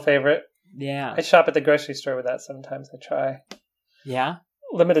personal favorite. Yeah. I shop at the grocery store with that sometimes. I try. Yeah?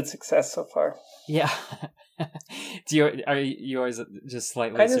 Limited success so far. Yeah. Are you always just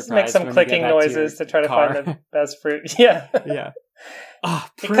slightly surprised? I just make some clicking noises to try to find the best fruit. Yeah. Yeah. Oh,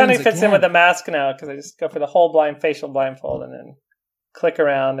 it kind of fits in with the mask now because I just go for the whole facial blindfold and then click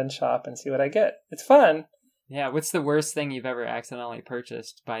around and shop and see what I get. It's fun. Yeah. What's the worst thing you've ever accidentally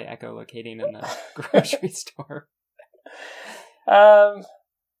purchased by echolocating in the grocery store?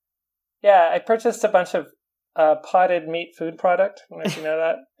 Yeah, I purchased a bunch of potted meat food product. I don't know if you know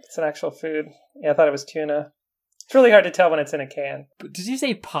that. It's an actual food. Yeah, I thought it was tuna. It's really hard to tell when it's in a can. Did you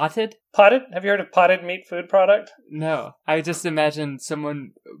say potted? Potted? Have you heard of potted meat food product? No. I just imagine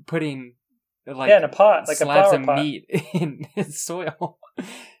someone putting in a pot, like slabs a of pot. meat in soil.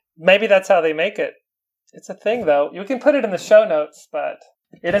 Maybe that's how they make it. It's a thing, though. You can put it in the show notes, but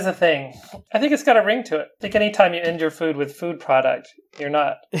it is a thing. I think it's got a ring to it. I think anytime you end your food with food product, you're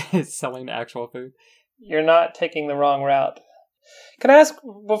not selling actual food. You're not taking the wrong route. Can I ask,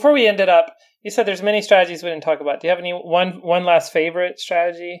 before we end it up, you said there's many strategies we didn't talk about. Do you have any one last favorite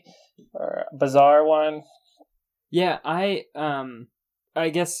strategy or a bizarre one? Yeah, I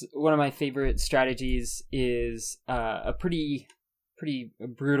guess one of my favorite strategies is a pretty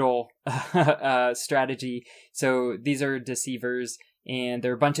brutal strategy. So these are deceivers, and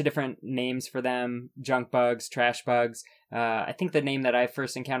there are a bunch of different names for them: junk bugs, trash bugs. I think the name that I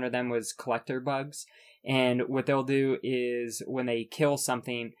first encountered them was collector bugs. And what they'll do is when they kill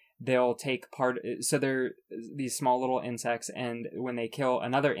something, they'll take part. So they're these small little insects, and when they kill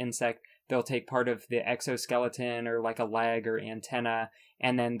another insect, they'll take part of the exoskeleton or like a leg or antenna,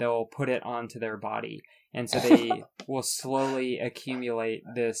 and then they'll put it onto their body. And so they will slowly accumulate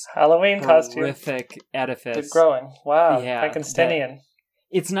this Halloween horrific edifice. Keep growing. Wow. Yeah, Frankensteinian.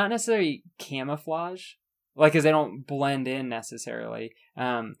 It's not necessarily camouflage, like, because they don't blend in necessarily.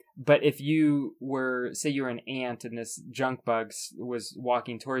 But if you were, say you were an ant and this junk bug was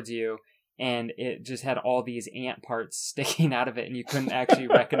walking towards you, and it just had all these ant parts sticking out of it, and you couldn't actually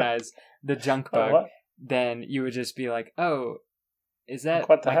recognize the junk bug, then you would just be like, oh, is that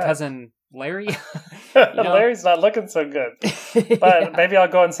What the my heck? cousin Larry? Larry's not looking so good. But maybe I'll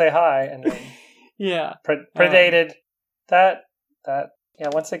go and say hi. And then Yeah. predated. Yeah,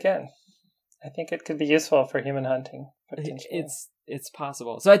 once again, I think it could be useful for human hunting. It's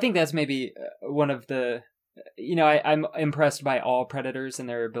possible. So I think that's maybe one of the, I'm impressed by all predators and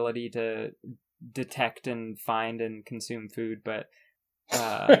their ability to detect and find and consume food, but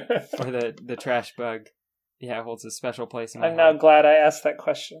or the trash bug, holds a special place in my I'm heart. now glad I asked that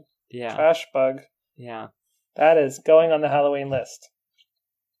question. Yeah. Trash bug. Yeah. That is going on the Halloween list.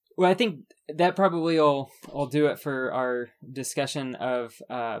 Well, I think that probably will do it for our discussion of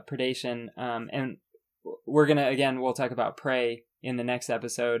predation. And we're going to, we'll talk about prey in the next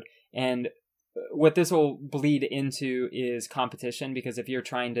episode. And what this will bleed into is competition, because if you're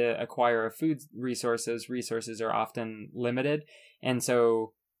trying to acquire food resources are often limited. And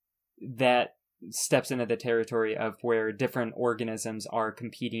so that steps into the territory of where different organisms are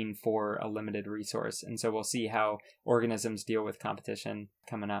competing for a limited resource. And so we'll see how organisms deal with competition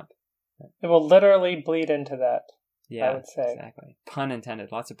coming up. It will literally bleed into that. Yeah, I would say. Exactly. Pun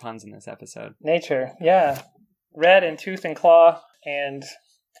intended. Lots of puns in this episode. Nature, yeah. Red in tooth and claw and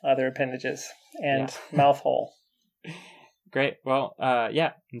other appendages and mouth hole. Great. Well,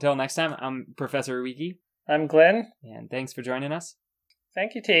 until next time, I'm Professor Wiki. I'm Glenn. And thanks for joining us.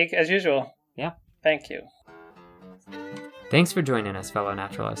 Thank you, Teague, as usual. Yeah. Thank you. Thanks for joining us, fellow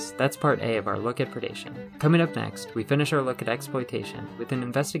naturalists. That's part A of our look at predation. Coming up next, we finish our look at exploitation with an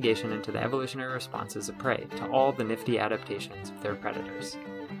investigation into the evolutionary responses of prey to all the nifty adaptations of their predators.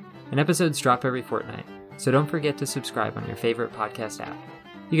 And episodes drop every fortnight, so don't forget to subscribe on your favorite podcast app.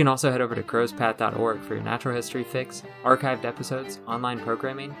 You can also head over to crowspath.org for your natural history fix, archived episodes, online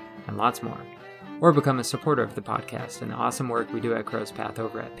programming, and lots more. Or become a supporter of the podcast and the awesome work we do at Crow's Path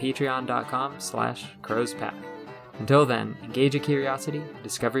over at patreon.com/crowspath. Until then, engage a curiosity,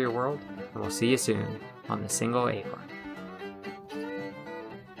 discover your world, and we'll see you soon on the Single Acorn.